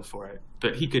got the build for it,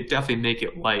 but he could definitely make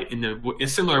it light in a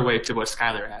similar way to what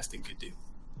Skylar Astin could do.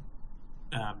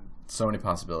 So many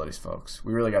possibilities, folks.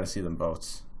 We really got to see them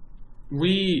votes.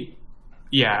 We're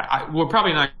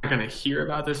probably not going to hear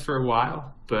about this for a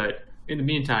while, but in the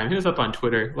meantime, hit us up on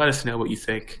Twitter. Let us know what you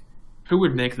think. Who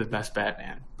would make the best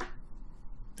Batman?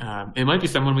 It might be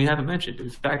someone we haven't mentioned. In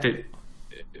fact, it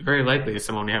very likely is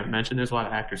someone we haven't mentioned. There's a lot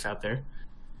of actors out there.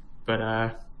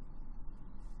 But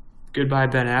goodbye,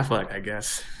 Ben Affleck, I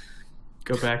guess.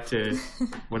 Go back to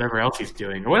whatever else he's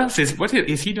doing. What else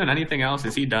is he done anything else?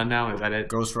 Is he done now? Is that it?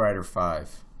 Ghost Rider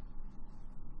 5.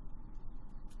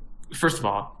 First of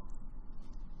all,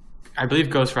 I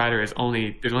believe Ghost Rider there's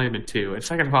only been 2. And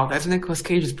second of all, that's Nicolas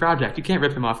Cage's project. You can't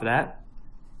rip him off of that.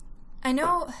 I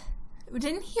know.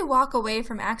 Didn't he walk away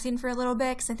from acting for a little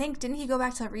bit? Because I think, didn't he go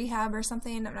back to rehab or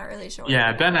something? I'm not really sure.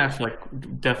 Yeah, Ben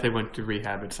Affleck definitely went to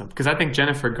rehab at some. Because I think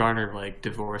Jennifer Garner like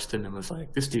divorced him and was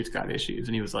like, "This dude's got issues,"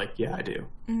 and he was like, "Yeah, I do."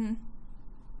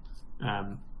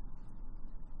 Mm-hmm.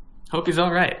 Hope he's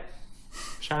all right.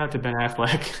 Shout out to Ben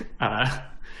Affleck.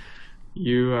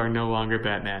 You are no longer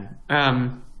Batman.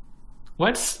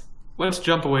 Let's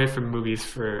jump away from movies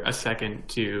for a second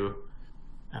to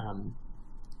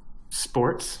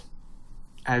sports.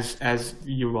 As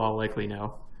you all likely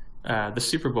know, the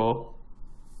Super Bowl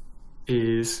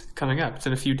is coming up. It's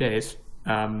in a few days.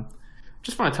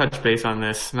 Just want to touch base on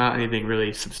this. Not anything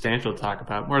really substantial to talk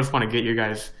about. More just want to get your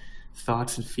guys'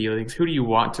 thoughts and feelings. Who do you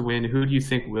want to win? Who do you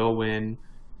think will win?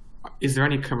 Is there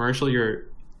any commercial you're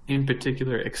in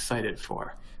particular excited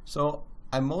for? So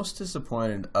I'm most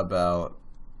disappointed about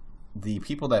the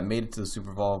people that made it to the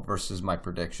Super Bowl versus my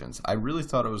predictions. I really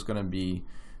thought it was going to be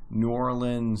New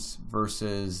Orleans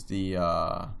versus the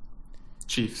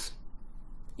Chiefs.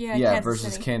 Yeah,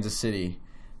 versus Kansas City.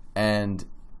 And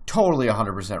totally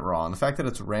 100% wrong. The fact that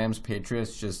it's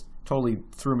Rams-Patriots just totally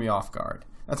threw me off guard.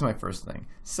 That's my first thing.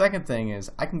 Second thing is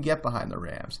I can get behind the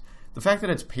Rams. The fact that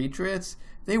it's Patriots,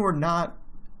 they were not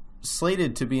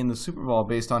slated to be in the Super Bowl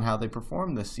based on how they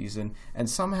performed this season, and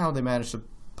somehow they managed to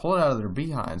pull it out of their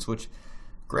behinds, which,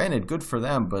 granted, good for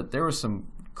them, but there were some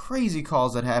crazy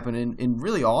calls that happened in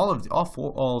really both of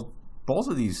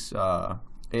these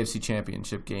AFC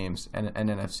Championship games and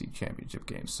NFC Championship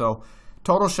games. So,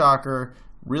 total shocker.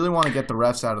 Really want to get the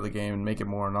refs out of the game and make it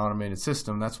more an automated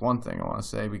system. That's one thing I want to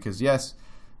say, because yes,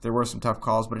 there were some tough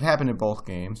calls, but it happened in both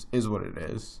games, is what it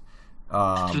is.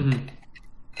 And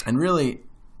really,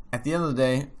 at the end of the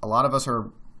day, a lot of us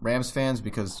are Rams fans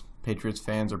because Patriots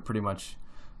fans are pretty much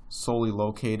solely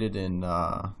located in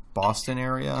Boston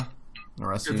area. The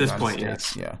rest of the United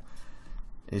States, yes.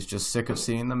 is just sick of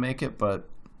seeing them make it, but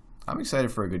I'm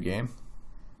excited for a good game.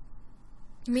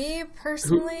 Me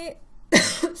personally,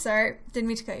 sorry, didn't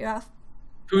mean to cut you off.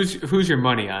 Who's your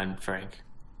money on, Frank?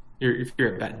 If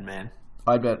you're a betting man.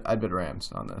 I'd bet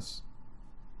Rams on this.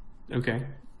 Okay.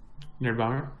 Nerd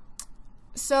Bomber?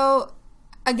 So,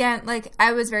 again, like,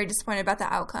 I was very disappointed about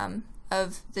the outcome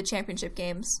of the championship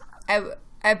games.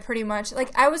 I pretty much,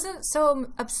 like, I wasn't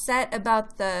so upset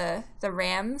about the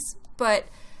Rams, but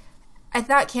I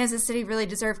thought Kansas City really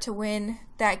deserved to win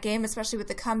that game, especially with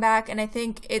the comeback, and I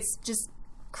think it's just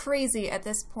crazy at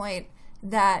this point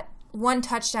that one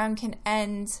touchdown can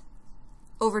end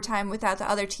overtime without the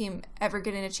other team ever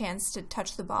getting a chance to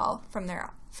touch the ball from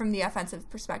the offensive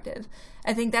perspective.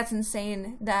 I think that's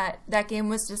insane that that game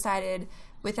was decided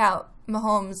without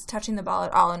Mahomes touching the ball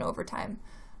at all in overtime.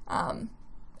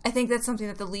 I think that's something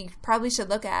that the league probably should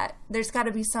look at. There's got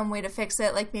to be some way to fix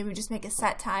it, like maybe just make a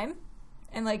set time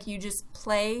and like you just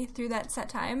play through that set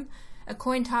time. A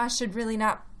coin toss should really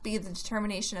not be the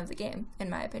determination of the game, in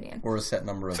my opinion. Or a set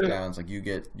number of downs, like you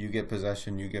get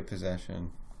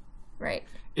possession. Right.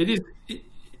 It is.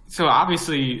 So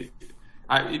obviously,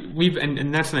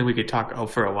 and that's something we could talk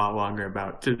for a lot longer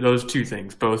about. Those two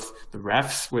things, both the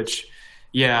refs, which,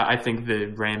 yeah, I think the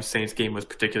Rams-Saints game was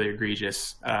particularly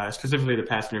egregious. Specifically, the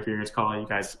pass interference call. You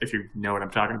guys, if you know what I'm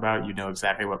talking about, you know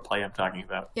exactly what play I'm talking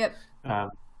about. Yep.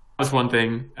 That's one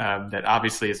thing that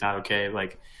obviously is not okay.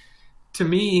 Like, to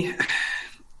me,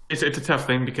 it's a tough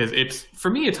thing because for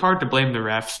me it's hard to blame the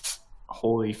refs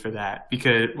wholly for that,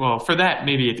 because, well, for that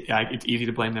maybe it's easy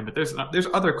to blame them, but there's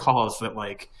other calls that,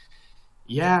 like,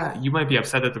 yeah, you might be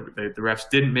upset that the refs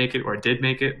didn't make it or did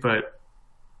make it, but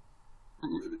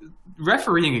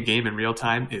refereeing a game in real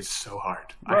time is so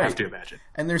hard. Right. I have to imagine.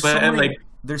 And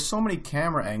there's so many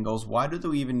camera angles. Why do they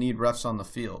even need refs on the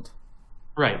field?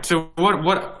 Right. So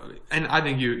what and I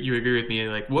think you agree with me,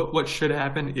 like what should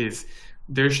happen is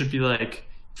there should be like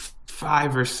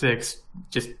 5 or 6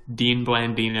 just Dean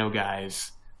Blandino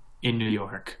guys in New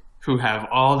York who have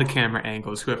all the camera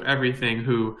angles, who have everything,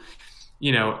 who,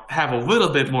 you know, have a little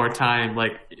bit more time,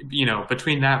 like, you know,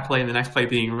 between that play and the next play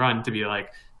being run, to be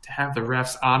like, to have the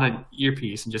refs on an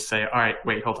earpiece and just say, all right,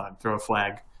 wait, hold on, throw a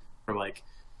flag, or like,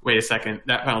 wait a second,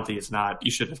 that penalty is not,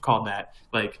 you shouldn't have called that.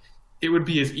 Like, it would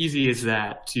be as easy as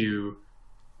that to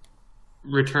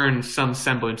return some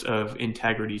semblance of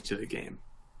integrity to the game.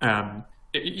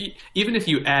 Even if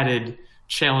you added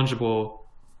challengeable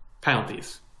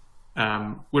penalties,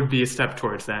 would be a step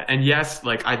towards that. And yes,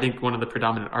 like, I think one of the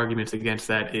predominant arguments against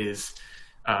that is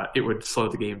it would slow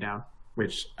the game down,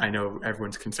 which I know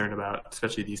everyone's concerned about,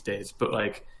 especially these days. But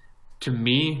like, to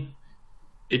me,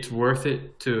 it's worth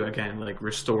it to, again, like,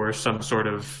 restore some sort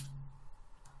of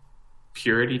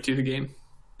purity to the game.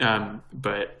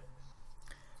 But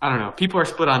I don't know. People are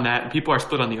split on that, and people are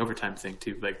split on the overtime thing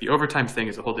too. Like, the overtime thing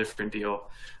is a whole different deal,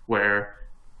 where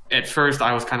at first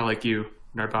I was kind of like you,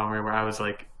 Nardbaumer, where I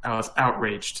was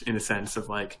outraged in the sense of,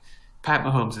 like, Pat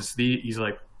Mahomes he's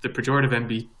like the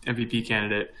pejorative MVP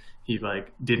candidate. He,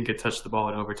 like, didn't get touched the ball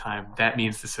in overtime. That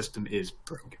means the system is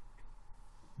broken.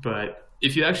 But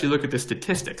if you actually look at the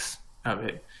statistics of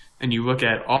it, and you look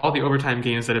at all the overtime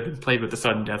games that have been played with the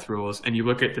sudden death rules, and you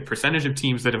look at the percentage of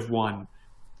teams that have won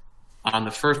on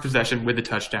the first possession with the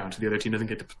touchdown, so the other team doesn't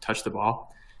get to touch the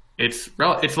ball, it's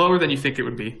lower than you think it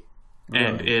would be. Really?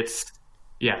 And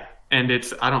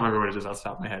it's I don't remember what it is off the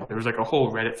top of my head. There was like a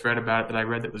whole Reddit thread about it that I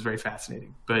read that was very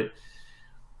fascinating. But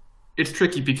it's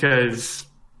tricky because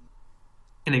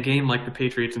in a game like the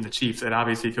Patriots and the Chiefs, it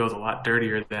obviously feels a lot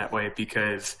dirtier that way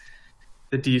because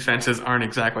the defenses aren't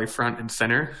exactly front and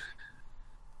center.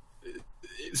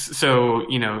 So,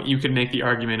 you know, you could make the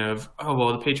argument of, oh,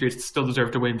 well, the Patriots still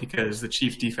deserve to win because the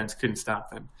Chiefs defense couldn't stop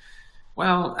them.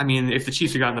 Well, I mean, if the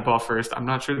Chiefs had gotten the ball first, I'm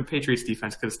not sure the Patriots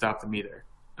defense could have stopped them either.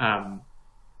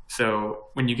 So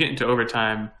when you get into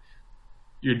overtime,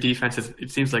 your defense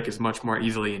it seems like is much more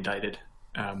easily indicted.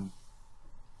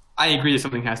 I agree that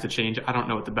something has to change. I don't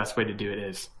know what the best way to do it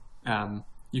is.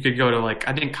 You could go to, like,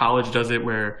 I think college does it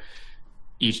where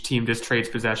each team just trades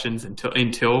possessions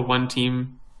until one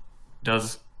team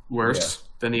does worse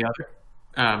than the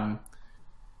other.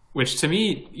 Which to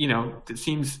me, you know, it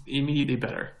seems immediately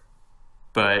better.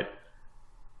 But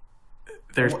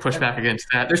there's pushback against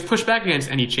that. There's pushback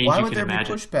against any change you can imagine. Why would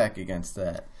there be pushback against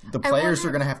that? The players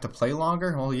are going to have to play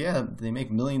longer? Well, yeah, they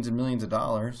make millions and millions of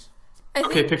dollars.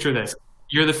 Okay, picture this.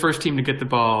 You're the first team to get the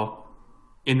ball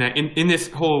in this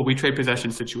whole we trade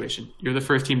possession situation. You're the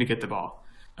first team to get the ball.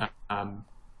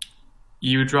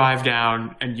 You drive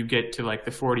down and you get to, like,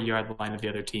 the 40-yard line of the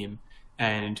other team,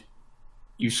 and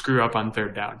you screw up on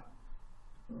third down.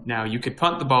 Now, you could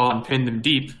punt the ball and pin them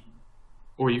deep,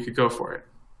 or you could go for it.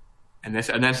 And that's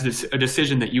a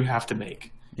decision that you have to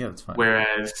make. Yeah, that's fine.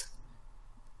 Whereas,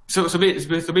 so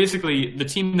basically, the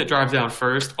team that drives down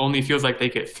first only feels like they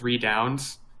get 3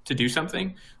 downs to do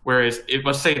something. Whereas,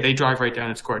 let's say they drive right down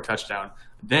and score a touchdown.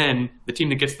 Then the team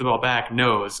that gets the ball back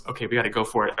knows, okay, we got to go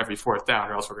for it every 4th down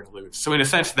or else we're going to lose. So in a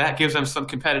sense, that gives them some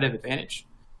competitive advantage.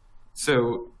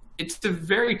 So it's a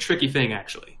very tricky thing,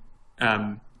 actually.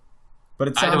 But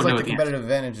it sounds like the competitive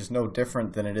advantage is no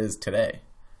different than it is today,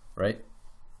 right?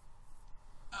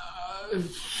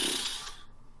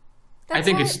 I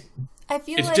think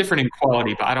it's different in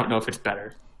quality, but I don't know if it's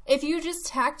better. If you just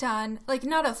tacked on, like,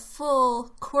 not a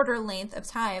full quarter length of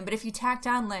time, but if you tacked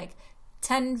on, like,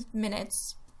 10 minute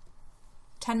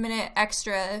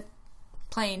extra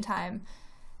playing time,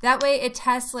 that way it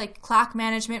tests, like, clock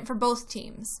management for both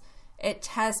teams. It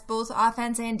tests both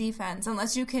offense and defense.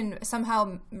 Unless you can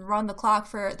somehow run the clock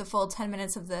for the full 10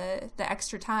 minutes of the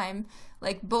extra time,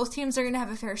 like, both teams are going to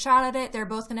have a fair shot at it. They're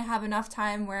both going to have enough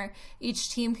time where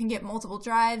each team can get multiple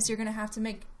drives. You're going to have to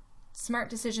make smart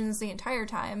decisions the entire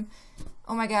time.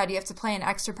 Oh my God, you have to play an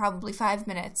extra probably 5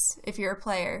 minutes if you're a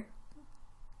player.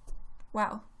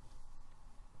 Wow.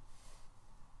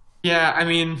 Yeah, I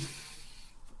mean,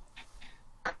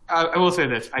 I will say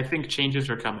this. I think changes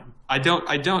are coming. I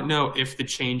don't know if the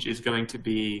change is going to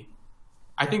be.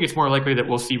 I think it's more likely that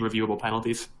we'll see reviewable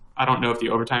penalties. I don't know if the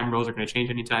overtime rules are going to change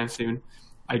anytime soon.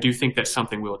 I do think that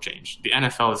something will change. The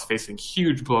NFL is facing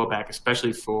huge blowback,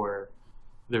 especially for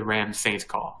the Rams-Saints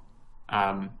call,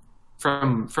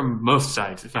 from most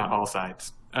sides, if not all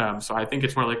sides. So I think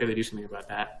it's more likely they do something about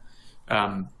that.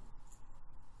 Um,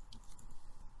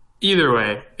 Either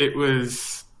way, it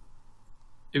was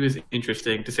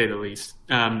interesting to say the least.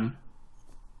 Nerdbomber,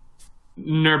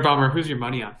 who's your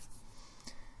money on?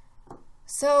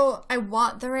 So I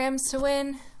want the Rams to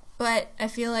win, but I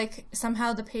feel like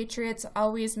somehow the Patriots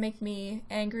always make me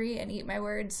angry and eat my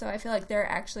words, so I feel like they're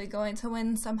actually going to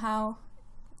win somehow.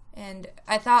 And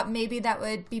I thought maybe that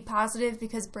would be positive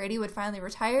because Brady would finally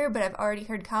retire, but I've already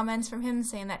heard comments from him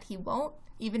saying that he won't,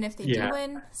 even if they do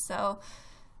win. So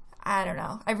I don't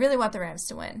know. I really want the Rams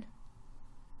to win.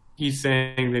 He's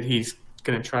saying that he's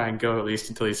going to try and go at least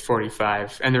until he's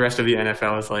 45, and the rest of the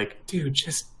NFL is like, dude,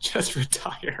 just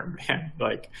retire, man.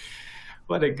 Like,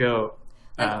 let it go.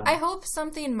 I hope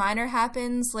something minor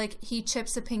happens, like he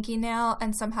chips a pinky nail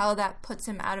and somehow that puts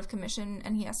him out of commission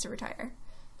and he has to retire.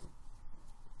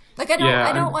 Like,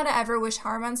 I don't want to ever wish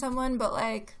harm on someone, but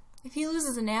like, if he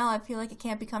loses a nail, I feel like it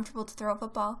can't be comfortable to throw a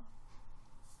football.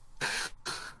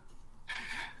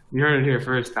 You heard it here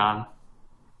first, Tom.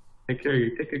 Take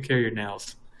good care of your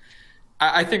nails.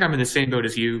 I think I'm in the same boat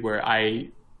as you, where I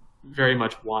very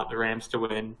much want the Rams to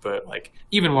win, but like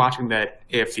even watching that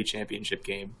AFC Championship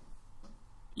game,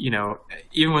 you know,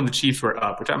 even when the Chiefs were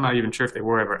up, which I'm not even sure if they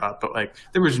were ever up, but like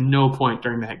there was no point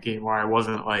during that game where I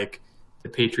wasn't like, the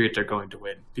Patriots are going to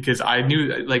win, because I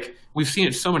knew, like, we've seen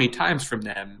it so many times from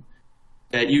them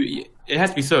that it has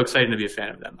to be so exciting to be a fan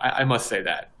of them. I must say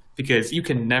that, because you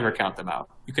can never count them out.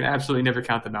 You can absolutely never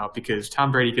count them out, because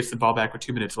Tom Brady gets the ball back with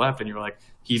 2 minutes left and you're like,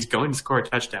 he's going to score a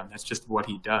touchdown. That's just what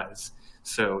he does.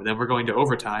 So then we're going to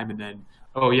overtime, and then,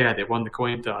 oh yeah, they won the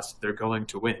coin toss. They're going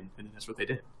to win. And that's what they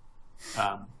did.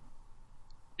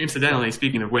 Incidentally,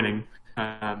 speaking of winning,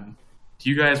 do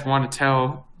you guys want to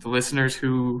tell the listeners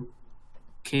who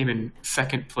came in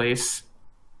second place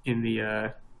in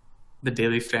the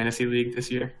Daily Fantasy League this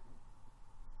year?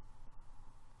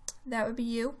 That would be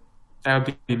you. That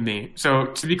would be me. So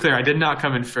to be clear, I did not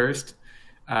come in first.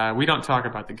 We don't talk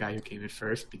about the guy who came in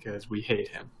first because we hate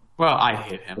him. Well, I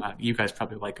hate him. You guys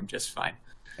probably like him just fine.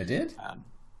 I did?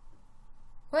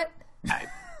 What?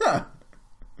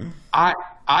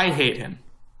 I hate him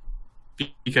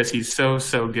because he's so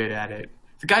good at it.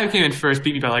 The guy who came in first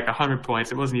beat me by like 100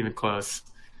 points. It wasn't even close.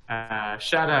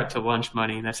 Shout out to Lunch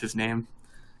Money. That's his name.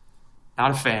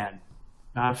 Not a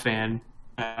fan.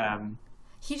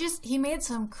 He made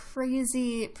some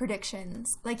crazy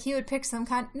predictions. Like, he would pick some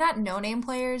not no-name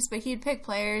players, but he'd pick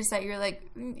players that you're like,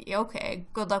 okay,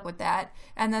 good luck with that.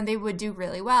 And then they would do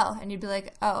really well. And you'd be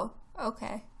like, oh,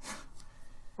 okay.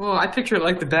 Well, I picture it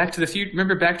like the Back to the Future.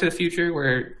 Remember Back to the Future,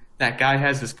 where that guy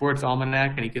has the sports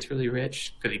almanac and he gets really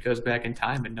rich because he goes back in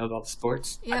time and knows all the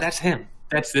sports? Yep. That's him.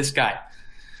 That's this guy.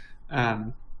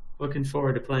 Looking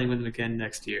forward to playing with him again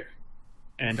next year.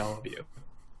 And all of you.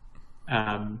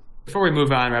 Before we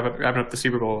move on, wrapping up the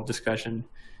Super Bowl discussion,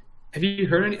 have you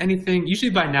heard anything?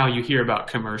 Usually by now you hear about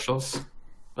commercials.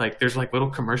 Like, there's like little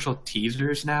commercial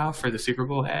teasers now for the Super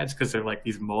Bowl ads because they're like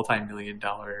these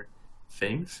multi-million-dollar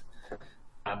things.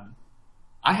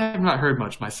 I have not heard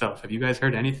much myself. Have you guys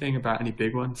heard anything about any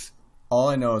big ones? All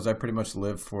I know is I pretty much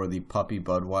live for the puppy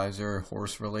Budweiser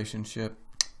horse relationship.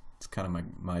 It's kind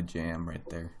of my jam right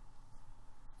there.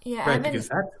 Yeah, right, because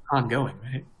that's ongoing,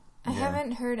 right? I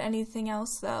haven't heard anything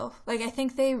else, though. Like, I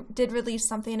think they did release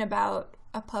something about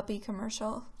a puppy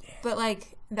commercial. Yeah. But,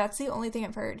 like, that's the only thing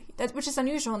I've heard. Which is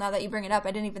unusual now that you bring it up.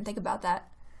 I didn't even think about that.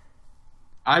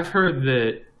 I've heard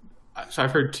that... So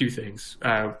I've heard two things.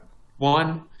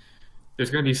 One,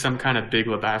 there's going to be some kind of Big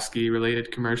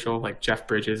Lebowski-related commercial. Like, Jeff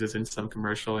Bridges is in some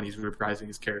commercial, and he's reprising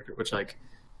his character. Which, like,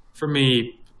 for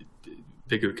me,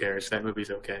 big who cares? That movie's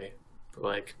okay. But,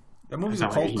 like... That movie's a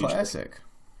cult classic.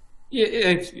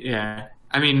 Yeah.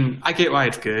 I mean, I get why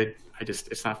it's good.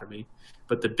 It's not for me.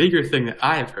 But the bigger thing that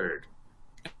I have heard,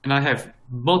 and I have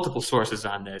multiple sources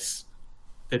on this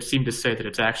that seem to say that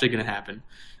it's actually going to happen,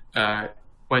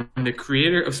 when the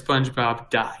creator of SpongeBob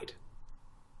died.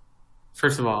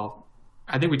 First of all,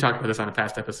 I think we talked about this on a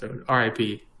past episode.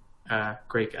 R.I.P.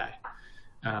 Great guy.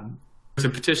 There's a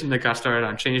petition that got started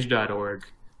on change.org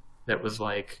that was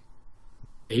like,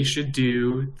 they should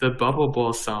do the Bubble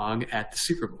Bowl song at the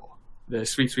Super Bowl. The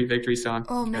Sweet Sweet Victory song.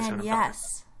 Oh, man,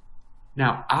 yes.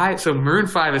 Now, so Maroon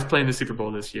 5 is playing the Super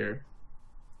Bowl this year.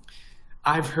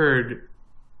 I've heard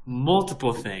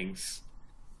multiple things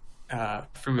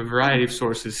from a variety of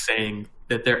sources saying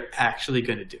that they're actually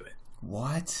going to do it.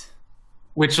 What?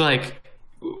 Which, like,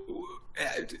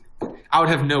 I would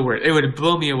have no word. It would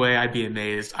blow me away. I'd be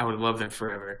amazed. I would love them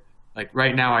forever. Like,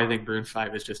 right now, I think Maroon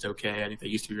 5 is just okay. I think they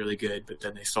used to be really good, but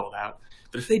then they sold out.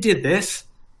 But if they did this...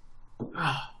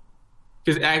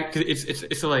 Because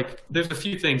it's like, there's a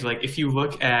few things, like, if you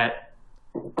look at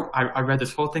I read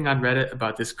this whole thing on Reddit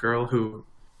about this girl who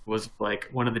was like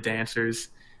one of the dancers,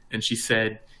 and she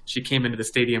said she came into the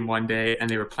stadium one day and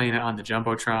they were playing it on the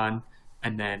Jumbotron,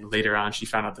 and then later on she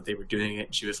found out that they were doing it,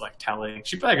 and she was like telling.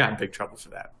 She probably got in big trouble for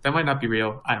that. That might not be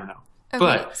real. I don't know. Okay,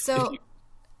 but so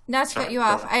not to cut you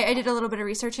off, I did a little bit of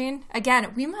researching.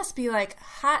 Again, we must be like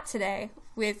hot today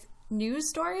with news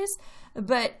stories.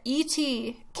 But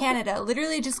E.T. Canada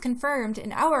literally just confirmed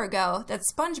an hour ago that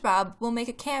SpongeBob will make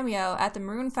a cameo at the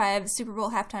Maroon 5 Super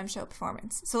Bowl halftime show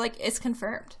performance. So, like, it's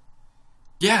confirmed.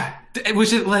 Yeah.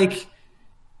 Was it like...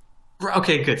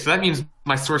 Okay, good. So that means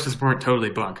my sources weren't totally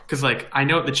bunk. Because, like, I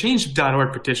know the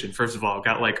Change.org petition, first of all,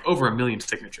 got, like, over 1 million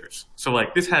signatures. So,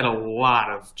 like, this had a lot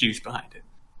of juice behind it.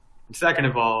 And second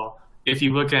of all, if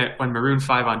you look at when Maroon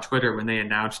 5 on Twitter, when they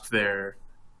announced that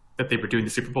they were doing the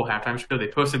Super Bowl halftime show, they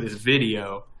posted this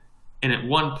video, and at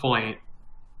one point,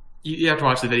 you have to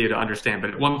watch the video to understand, but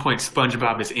at one point,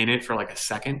 SpongeBob is in it for like a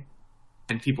second,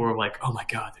 and people were like, oh my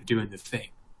god, they're doing the thing.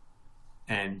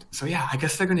 And so, yeah, I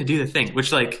guess they're going to do the thing,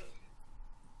 which, like,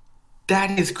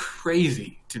 that is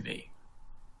crazy to me.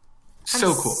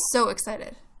 So cool. So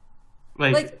excited.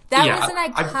 Like that was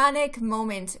an iconic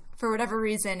moment for whatever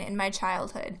reason in my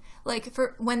childhood. Like,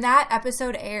 for when that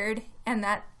episode aired and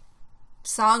that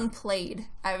song played,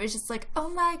 I was just like, oh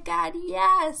my god,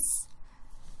 yes.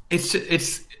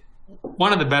 It's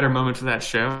one of the better moments of that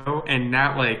show, and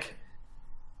now, like,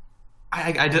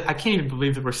 I can't even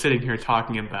believe that we're sitting here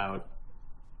talking about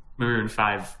Maroon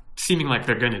 5 seeming like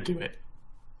they're gonna do it.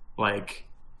 Like,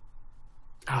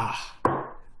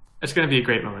 it's gonna be a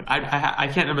great moment. I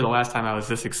can't remember the last time I was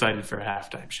this excited for a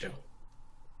halftime show.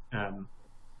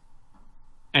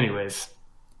 Anyways,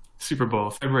 Super Bowl,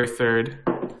 February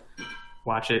 3rd.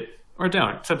 Watch it or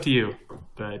don't. It's up to you,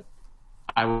 but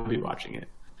I will be watching it.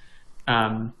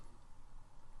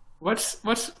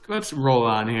 Let's roll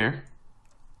on here,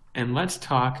 and let's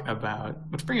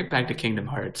bring it back to Kingdom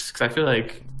Hearts, because I feel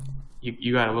like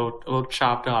you got a little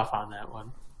chopped off on that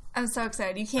one. I'm so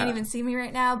excited. You can't even see me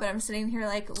right now, but I'm sitting here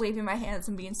like waving my hands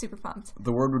and being super pumped.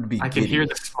 The word would be I giddy. can hear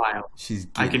the smile. She's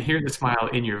giddy. I can hear the smile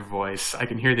in your voice. I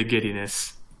can hear the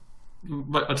giddiness.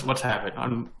 Let's have it.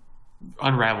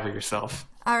 Unravel yourself.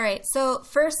 All right, so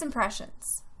first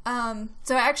impressions.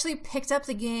 So I actually picked up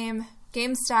the game.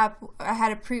 GameStop, I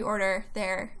had a pre-order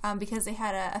there because they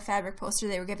had a fabric poster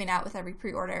they were giving out with every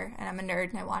pre-order, and I'm a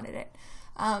nerd and I wanted it.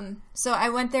 So I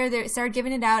went there. They started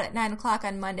giving it out at 9 o'clock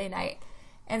on Monday night.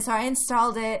 And so I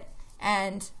installed it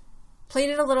and played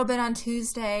it a little bit on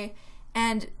Tuesday.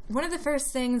 And one of the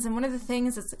first things, and one of the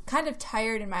things that's kind of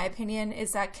tired in my opinion,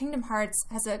 is that Kingdom Hearts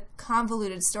has a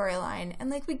convoluted storyline. And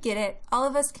like, we get it. All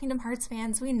of us Kingdom Hearts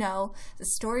fans, we know the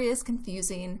story is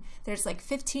confusing. There's like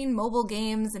 15 mobile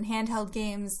games and handheld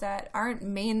games that aren't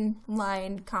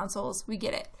mainline consoles. We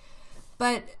get it.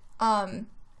 But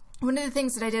one of the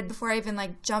things that I did before I even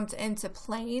like jumped into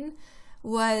playing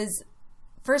was,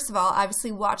 first of all,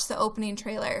 obviously watch the opening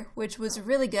trailer, which was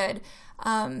really good.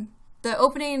 The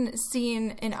opening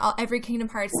scene in every Kingdom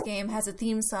Hearts game has a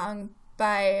theme song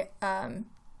by Utada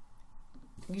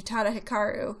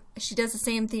Hikaru. She does the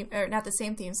same theme, or not the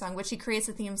same theme song, but she creates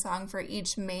a theme song for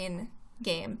each main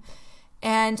game.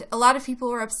 And a lot of people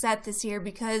were upset this year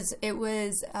because it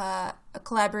was a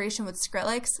collaboration with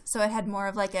Skrillex, so it had more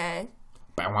of like a...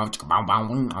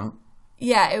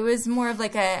 Yeah, it was more of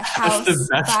like a house That's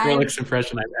the best vibe. Skrillex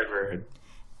impression I've ever heard.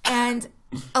 And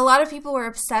a lot of people were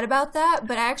upset about that,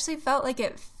 but I actually felt like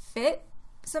it fit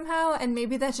somehow, and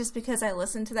maybe that's just because I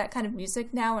listen to that kind of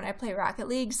music now when I play Rocket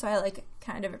League, so I like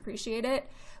kind of appreciate it.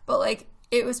 But like,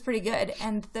 it was pretty good,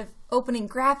 and the opening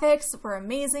graphics were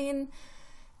amazing.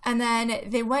 And then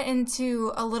they went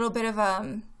into a little bit of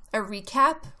a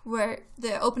recap, where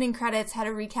the opening credits had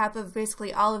a recap of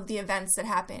basically all of the events that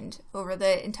happened over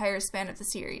the entire span of the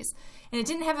series. And it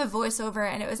didn't have a voiceover,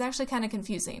 and it was actually kind of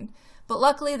confusing. But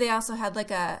luckily, they also had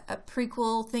like a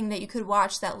prequel thing that you could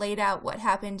watch that laid out what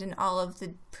happened in all of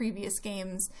the previous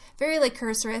games. Very like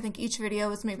cursory. I think each video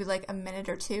was maybe like a minute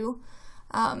or two.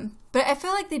 But I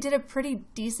feel like they did a pretty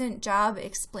decent job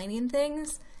explaining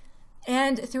things.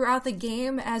 And throughout the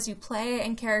game, as you play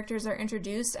and characters are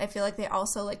introduced, I feel like they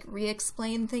also like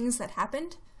re-explain things that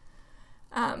happened.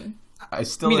 I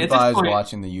still advise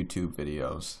watching the YouTube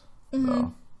videos,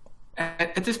 though.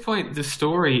 At this point, the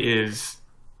story is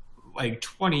like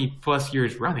 20 plus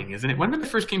years running, isn't it? When did the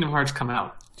first Kingdom Hearts come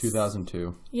out?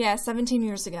 2002. Yeah, 17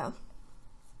 years ago.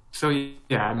 So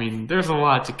yeah, I mean, there's a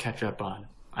lot to catch up on.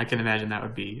 I can imagine that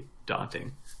would be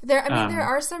daunting. There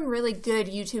are some really good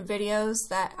YouTube videos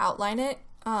that outline it,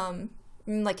 in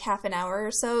like half an hour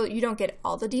or so. You don't get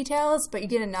all the details, but you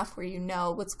get enough where you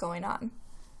know what's going on.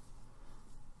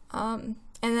 And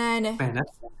then Man,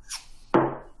 that's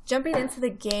jumping into the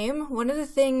game, one of the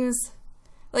things,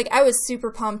 like, I was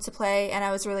super pumped to play, and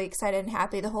I was really excited and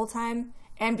happy the whole time.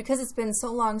 And because it's been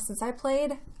so long since I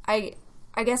played, I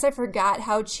guess I forgot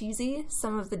how cheesy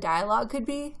some of the dialogue could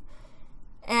be.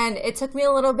 And it took me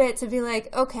a little bit to be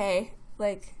like, okay,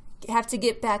 like, have to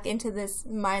get back into this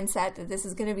mindset that this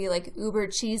is going to be, like, uber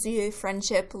cheesy,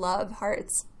 friendship, love,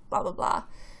 hearts, blah, blah, blah.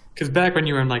 because back when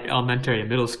you were in like elementary and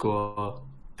middle school,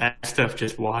 that stuff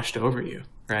just washed over you,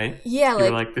 right? Yeah, You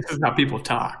were like, this is how people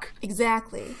talk.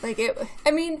 exactly. Like,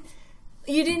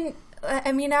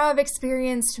 now I've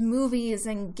experienced movies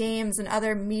and games and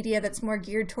other media that's more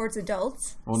geared towards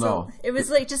adults. Well, So no. it was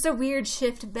like just a weird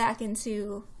shift back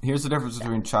into, Here's the difference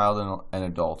between child and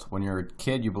adult. When you're a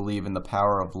kid, you believe in the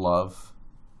power of love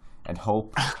and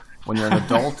hope. When you're an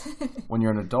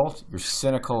adult, you're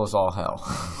cynical as all hell.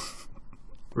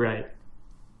 Right.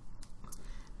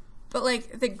 but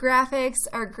like the graphics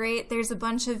are great. There's a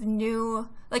bunch of new,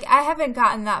 like, I haven't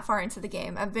gotten that far into the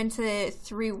game. I've been to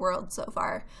 3 worlds so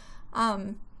far.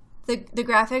 The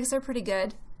graphics are pretty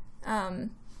good.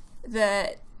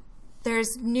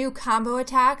 There's new combo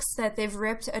attacks that they've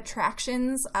ripped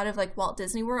attractions out of like Walt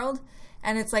Disney World,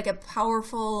 and it's like a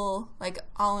powerful, like,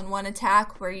 all-in-one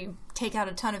attack where you take out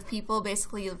a ton of people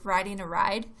basically riding a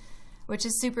ride, which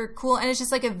is super cool, and it's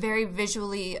just like a very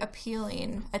visually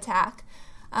appealing attack.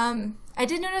 I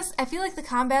did notice, I feel like the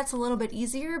combat's a little bit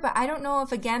easier, but I don't know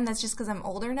if, again, that's just because I'm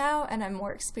older now and I'm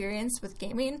more experienced with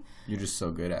gaming. You're just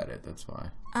so good at it, that's why.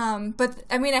 But,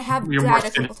 I mean, I have You're more died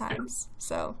a couple cynical. times,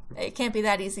 so it can't be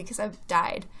that easy because I've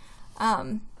died.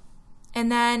 And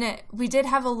then we did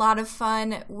have a lot of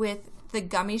fun with the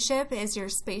Gummy Ship is your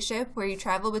spaceship where you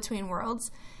travel between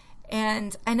worlds.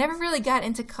 And I never really got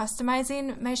into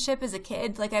customizing my ship as a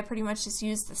kid. Like, I pretty much just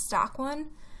used the stock one.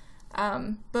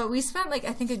 But we spent, like,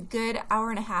 I think a good hour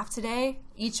and a half today,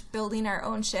 each building our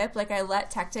own ship. Like, I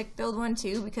let Tactic build one,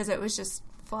 too, because it was just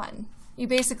fun. You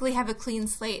basically have a clean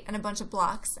slate and a bunch of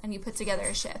blocks, and you put together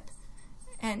a ship.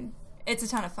 And it's a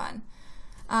ton of fun.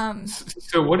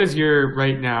 So what is your,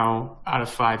 right now, out of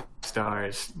 5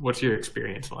 stars, what's your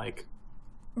experience like?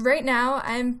 Right now,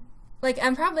 I'm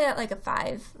probably at, like, a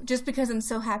 5, just because I'm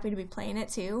so happy to be playing it,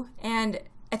 too. And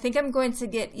I think I'm going to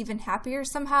get even happier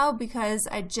somehow because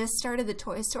I just started the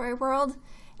Toy Story world,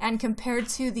 and compared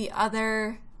to the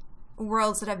other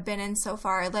worlds that I've been in so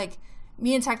far, like,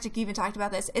 me and Tactic even talked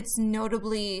about this, it's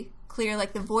notably clear,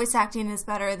 like, the voice acting is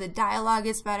better, the dialogue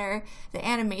is better, the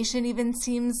animation even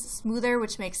seems smoother,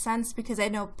 which makes sense because I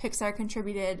know Pixar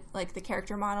contributed, like, the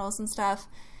character models and stuff,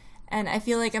 and I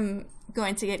feel like I'm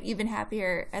going to get even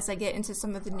happier as I get into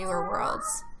some of the newer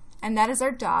worlds. And that is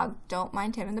our dog. Don't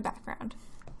mind him in the background.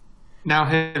 Now,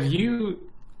 have you?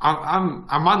 I'm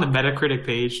on the Metacritic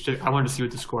page. I wanted to see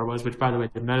what the score was, which, by the way,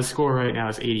 the Metascore right now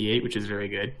is 88, which is very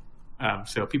good.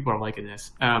 So people are liking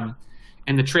this. And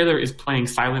the trailer is playing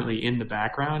silently in the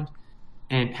background.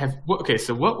 And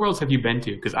so what worlds have you been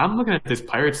to? Because I'm looking at this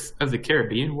Pirates of the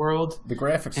Caribbean world. The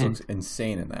graphics looks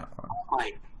insane in that one. Oh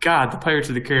my God, the Pirates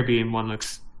of the Caribbean one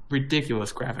looks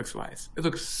ridiculous graphics-wise. It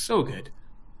looks so good.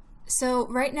 So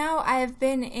right now I've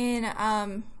been in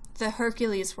the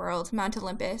Hercules world, Mount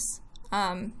Olympus,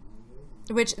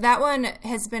 which that one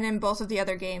has been in both of the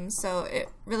other games, so it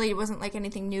really wasn't like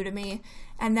anything new to me.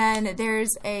 And then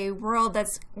there's a world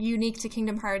that's unique to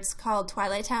Kingdom Hearts called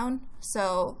Twilight Town,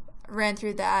 so ran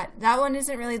through that. That one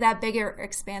isn't really that big or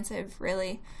expansive,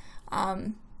 really.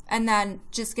 And then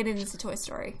just getting into Toy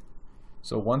Story.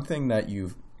 So one thing that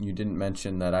you didn't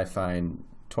mention that I find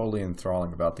totally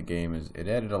enthralling about the game is it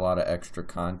added a lot of extra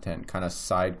content, kind of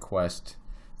side quest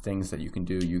things that you can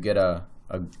do. You get a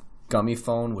Gummy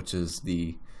phone, which is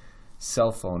the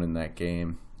cell phone in that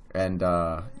game, and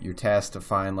you're tasked to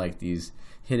find like these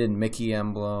hidden Mickey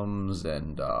emblems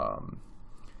and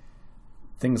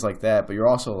things like that. But you're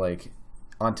also like,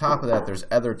 on top of that, there's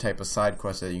other type of side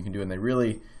quests that you can do, and they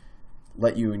really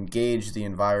let you engage the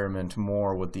environment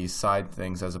more with these side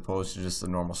things as opposed to just the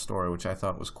normal story, which I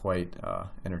thought was quite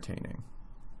entertaining.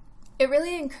 It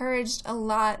really encouraged a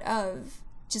lot of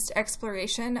just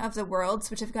exploration of the worlds,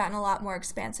 which have gotten a lot more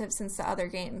expansive since the other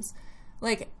games.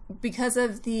 Like, because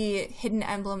of the hidden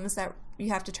emblems that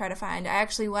you have to try to find, I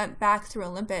actually went back through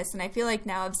Olympus, and I feel like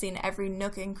now I've seen every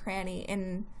nook and cranny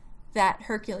in that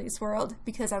Hercules world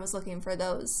because I was looking for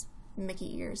those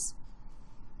Mickey ears.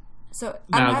 So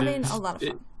I'm having a lot of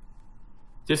fun.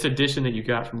 This edition that you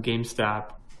got from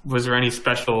GameStop, was there any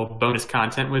special bonus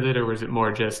content with it, or was it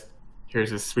more just,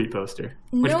 here's a sweet poster?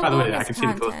 Which, No by the way, I bonus can see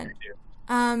the poster content. too.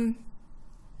 I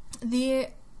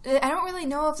don't really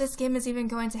know if this game is even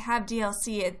going to have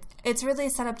DLC. it's really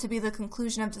set up to be the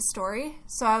conclusion of the story.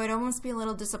 So I would almost be a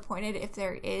little disappointed if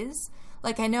there is.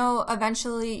 Like, I know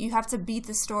eventually you have to beat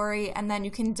the story and then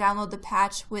you can download the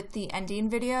patch with the ending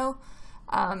video.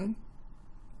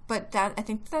 But I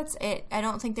think that's it. I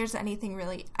don't think there's anything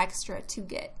really extra to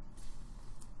get.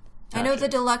 Gotcha. I know the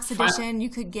deluxe edition you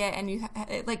could get, and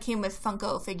it like came with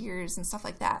Funko figures and stuff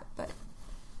like that. But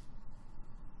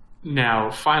now,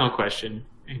 final question.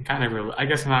 And kind of, I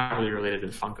guess not really related to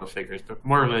the Funko figures, but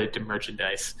more related to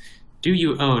merchandise. Do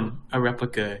you own a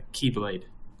replica Keyblade?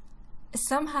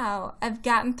 Somehow, I've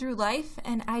gotten through life,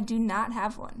 and I do not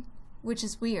have one, which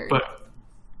is weird.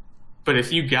 But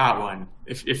if you got one,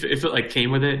 if it like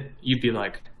came with it, you'd be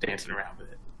like dancing around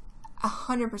with it.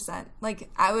 100%. Like,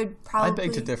 I would probably. I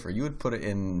beg to differ. You would put it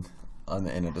in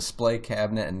a display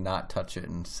cabinet and not touch it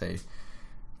and say,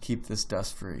 "Keep this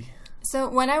dust free." So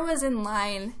when I was in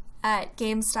line at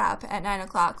GameStop at 9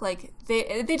 o'clock, like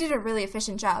they did a really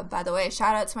efficient job, by the way.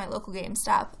 Shout out to my local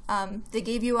GameStop. They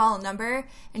gave you all a number,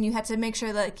 and you had to make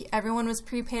sure that like, everyone was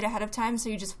prepaid ahead of time, so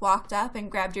you just walked up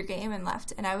and grabbed your game and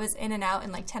left. And I was in and out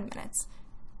in like 10 minutes.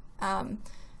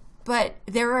 But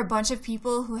there were a bunch of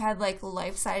people who had like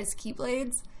life-size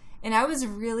Keyblades, and I was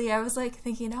like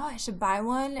thinking, oh, I should buy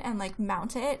one and like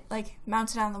mount it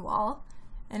on the wall,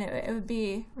 and it would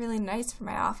be really nice for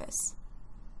my office.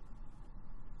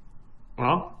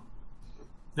 Well,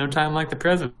 no time like the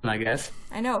present, I guess.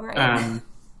 I know, right?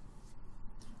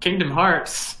 Kingdom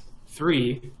Hearts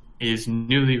 3 is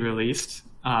newly released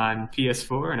on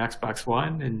PS4 and Xbox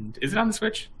One, and is it on the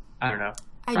Switch? I don't know.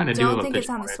 I don't think it's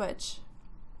on the Switch.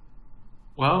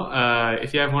 Well,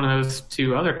 if you have one of those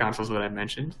two other consoles that I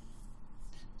mentioned,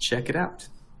 check it out.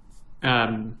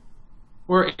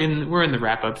 We're in the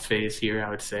wrap-up phase here, I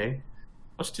would say.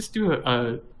 Let's just do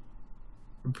a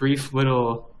brief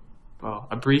debrief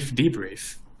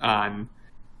on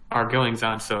our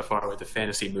goings-on so far with the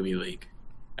Fantasy Movie League.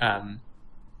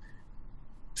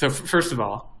 So first of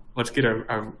all, let's get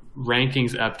a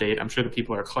rankings update. I'm sure the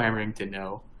people are clamoring to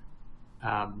know.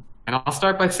 And I'll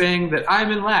start by saying that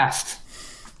I'm in last.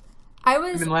 I'm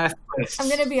in last place. I'm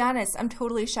going to be honest. I'm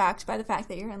totally shocked by the fact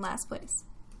that you're in last place.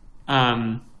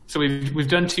 So we've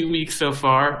done 2 weeks so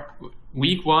far.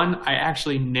 Week 1, I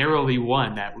actually narrowly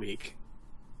won that week.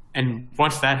 And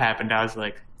once that happened, I was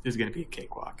like, this is going to be a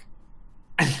cakewalk.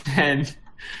 And then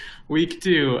week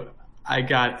 2, I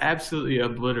got absolutely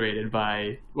obliterated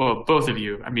by, well, both of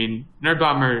you. I mean, Nerd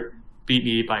Bomber beat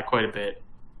me by quite a bit.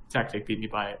 Tactic beat me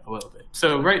by a little bit.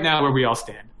 So right now where we all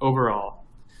stand, overall,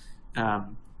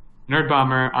 Nerd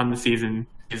Bomber on the season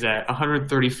is at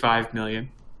 135 million,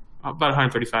 about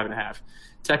 135 and a half.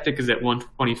 Tactic is at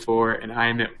 124, and I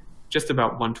am at just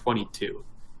about 122.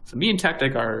 So me and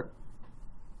Tactic are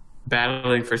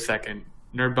battling for second.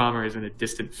 Nerd Bomber is in a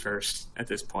distant first at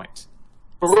this point.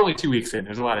 But we're only 2 weeks in.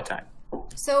 There's a lot of time.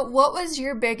 So what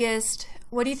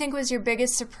do you think was your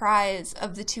biggest surprise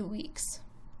of the 2 weeks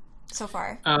so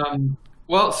far?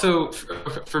 Well, so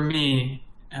for me,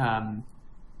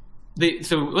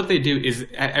 so what they do is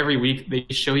every week they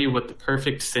show you what the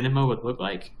perfect cinema would look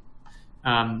like.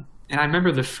 And I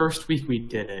remember the first week we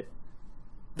did it,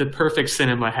 the perfect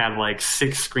cinema had like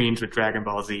 6 screens with Dragon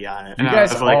Ball Z on it. And you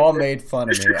guys all made fun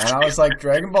of me. And I was like,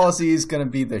 Dragon Ball Z is going to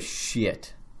be the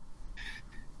shit.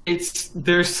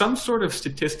 There's some sort of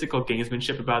statistical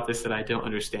gamesmanship about this that I don't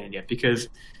understand yet, because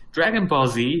Dragon Ball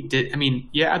Z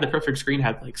the perfect screen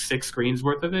had like 6 screens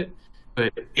worth of it,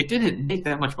 but it didn't make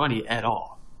that much money at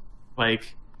all.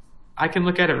 Like, I can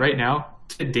look at it right now.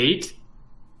 To date,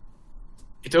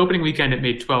 its opening weekend it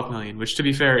made 12 million, which to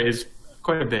be fair is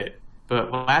quite a bit. But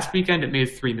last weekend it made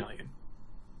 3 million.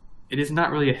 It is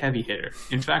not really a heavy hitter.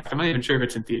 In fact, I'm not even sure if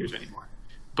it's in theaters anymore.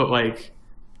 But like,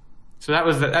 so that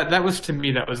was to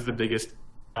me, that was the biggest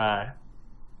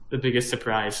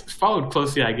surprise. Followed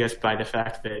closely, I guess, by the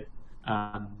fact that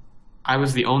I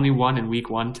was the only one in week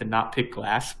 1 to not pick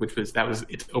Glass, that was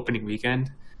its opening weekend,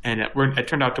 and it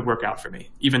turned out to work out for me,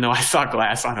 even though I saw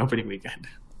Glass on opening weekend.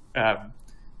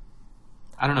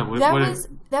 I don't know.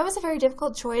 That was a very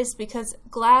difficult choice because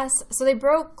Glass. So they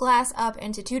broke Glass up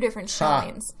into 2 different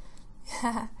showings.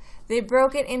 They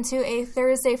broke it into a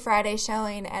Thursday-Friday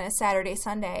showing and a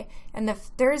Saturday-Sunday. And the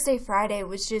Thursday-Friday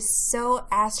was just so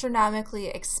astronomically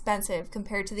expensive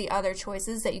compared to the other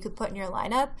choices that you could put in your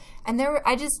lineup. And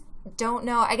I just don't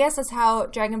know. I guess that's how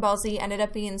Dragon Ball Z ended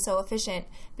up being so efficient,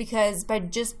 because by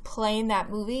just playing that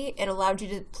movie, it allowed you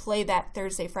to play that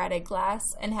Thursday-Friday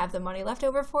Glass and have the money left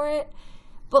over for it.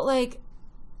 But, like,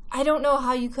 I don't know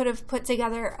how you could have put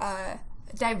together a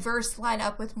diverse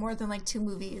lineup with more than, like, 2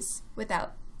 movies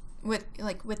without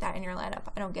with that in your lineup?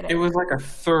 I don't get it. It was like a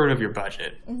third of your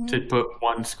budget to put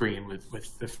one screen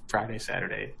with the Friday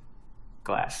Saturday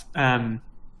glass.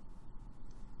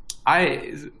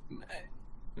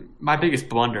 My biggest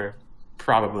blunder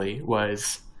probably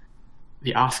was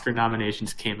the Oscar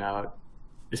nominations came out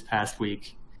this past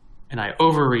week, and I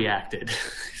overreacted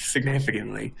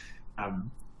significantly.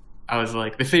 I was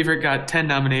like, The Favorite got 10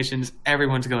 nominations,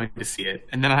 everyone's going to see it.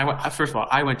 And then first of all,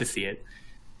 I went to see it,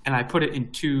 and I put it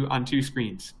on two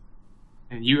screens.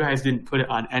 And you guys didn't put it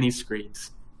on any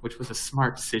screens, which was a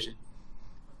smart decision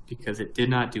because it did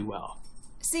not do well.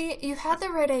 See, you had the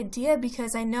right idea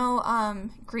because I know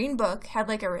Green Book had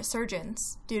like a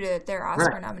resurgence due to their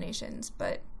Oscar nominations,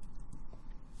 but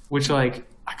which I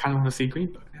kind of want to see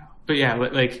Green Book now. But yeah,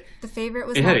 like The Favorite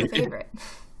was not The Favorite.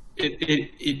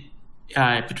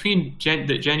 Between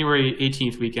the January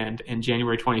 18th weekend and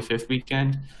January 25th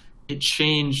weekend, it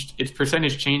changed. Its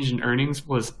percentage change in earnings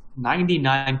was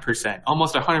 99%,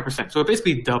 almost 100%. So it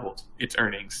basically doubled its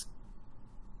earnings.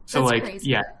 So That's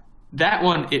crazy. Yeah. That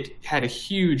one, it had a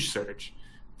huge surge.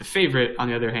 The Favorite, on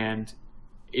the other hand,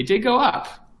 it did go up,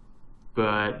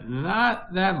 but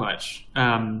not that much.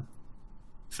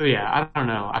 So yeah, I don't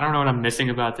know. I don't know what I'm missing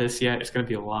about this yet. It's going to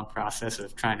be a long process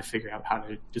of trying to figure out how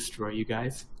to destroy you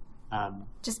guys.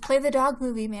 Just play the dog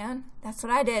movie, man. That's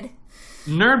what I did.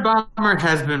 Nerd Bomber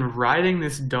has been riding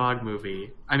this dog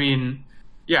movie. I mean,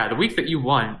 yeah, the week that you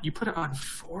won, you put it on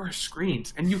 4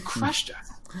 screens, and you crushed us.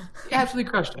 You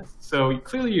absolutely crushed us. So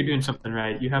clearly you're doing something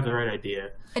right. You have the right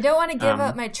idea. I don't want to give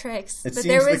up my tricks, but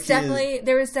there was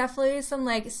definitely some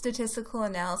like statistical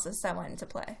analysis that went into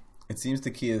play. It seems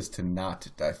the key is to not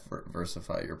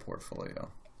diversify your portfolio.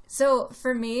 So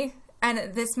for me,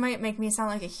 and this might make me sound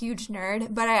like a huge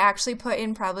nerd, but I actually put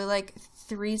in probably like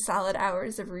 3 solid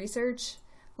hours of research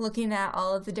looking at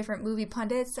all of the different movie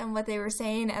pundits and what they were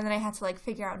saying, and then I had to like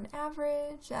figure out an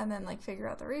average and then like figure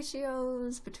out the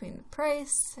ratios between the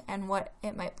price and what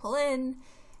it might pull in.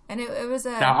 And it was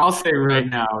a... Now, I'll say right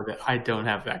now that I don't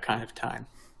have that kind of time.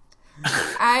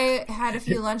 I had a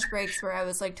few lunch breaks where I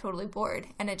was like totally bored,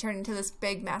 and it turned into this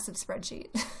big, massive spreadsheet.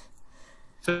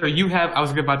 So I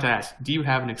was about to ask, do you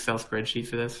have an Excel spreadsheet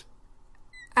for this?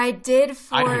 I did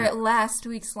for last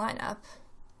week's lineup.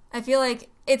 I feel like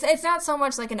it's not so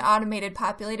much like an automated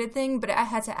populated thing, but I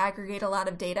had to aggregate a lot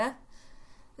of data.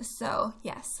 So,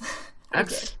 yes.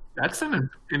 That's some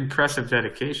impressive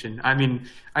dedication. I mean,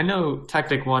 I know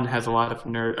Tactic One has a lot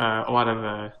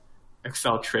of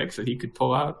Excel tricks that he could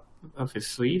pull out of his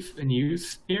sleeve and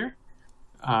use here.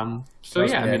 I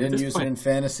didn't use it in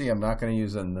fantasy. I'm not going to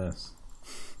use it in this.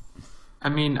 I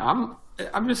mean, I'm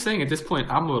just saying at this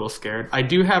point I'm a little scared. I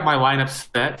do have my lineup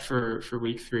set for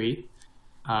week 3.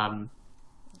 My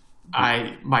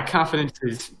confidence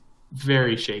is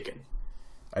very shaken.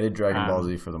 I did Dragon Ball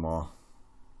Z for them all.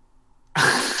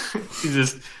 He's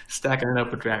just stacking it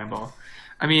up with Dragon Ball.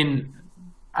 I mean,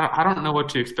 I don't know what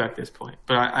to expect at this point,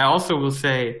 but I also will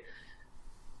say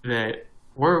that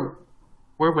we're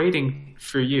waiting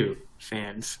for you,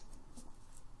 fans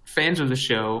of the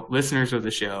show, listeners of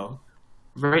the show.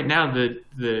 Right now,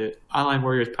 the Online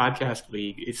Warriors Podcast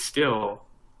League is still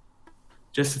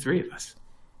just the 3 of us.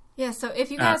 Yeah, so if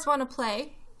you guys want to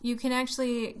play, you can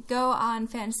actually go on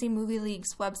Fantasy Movie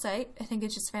League's website. I think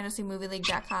it's just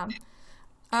fantasymovieleague.com.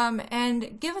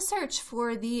 And give a search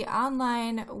for the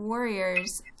Online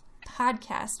Warriors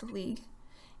Podcast League.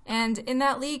 And in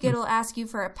that league, it'll ask you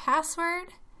for a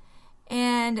password.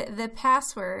 And the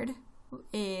password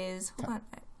is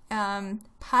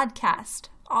podcast.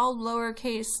 All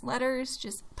lowercase letters,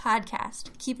 just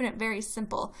podcast. Keeping it very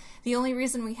simple. The only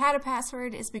reason we had a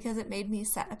password is because it made me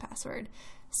set a password.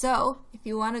 So, if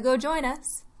you want to go join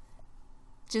us,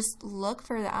 just look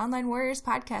for the Online Warriors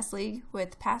Podcast League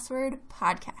with password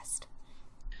podcast.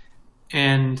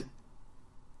 And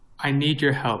I need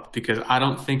your help because I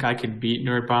don't think I can beat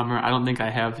Nerd Bomber. I don't think I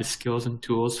have the skills and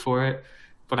tools for it,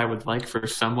 but I would like for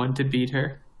someone to beat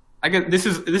her. I guess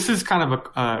this is kind of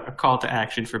a call to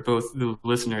action for both the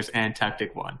listeners and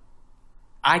Tactic One.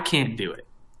 I can't do it.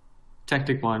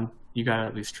 Tactic One, you gotta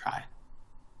at least try.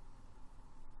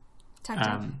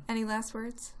 Tactic, any last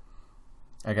words?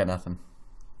 I got nothing.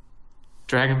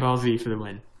 Dragon Ball Z for the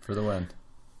win. For the win.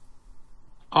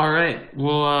 All right,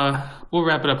 we'll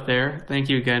wrap it up there. Thank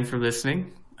you again for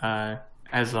listening.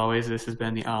 As always, this has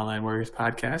been the Online Warriors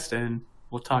Podcast, and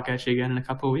we'll talk at you again in a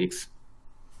couple of weeks.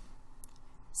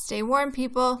 Stay warm,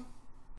 people.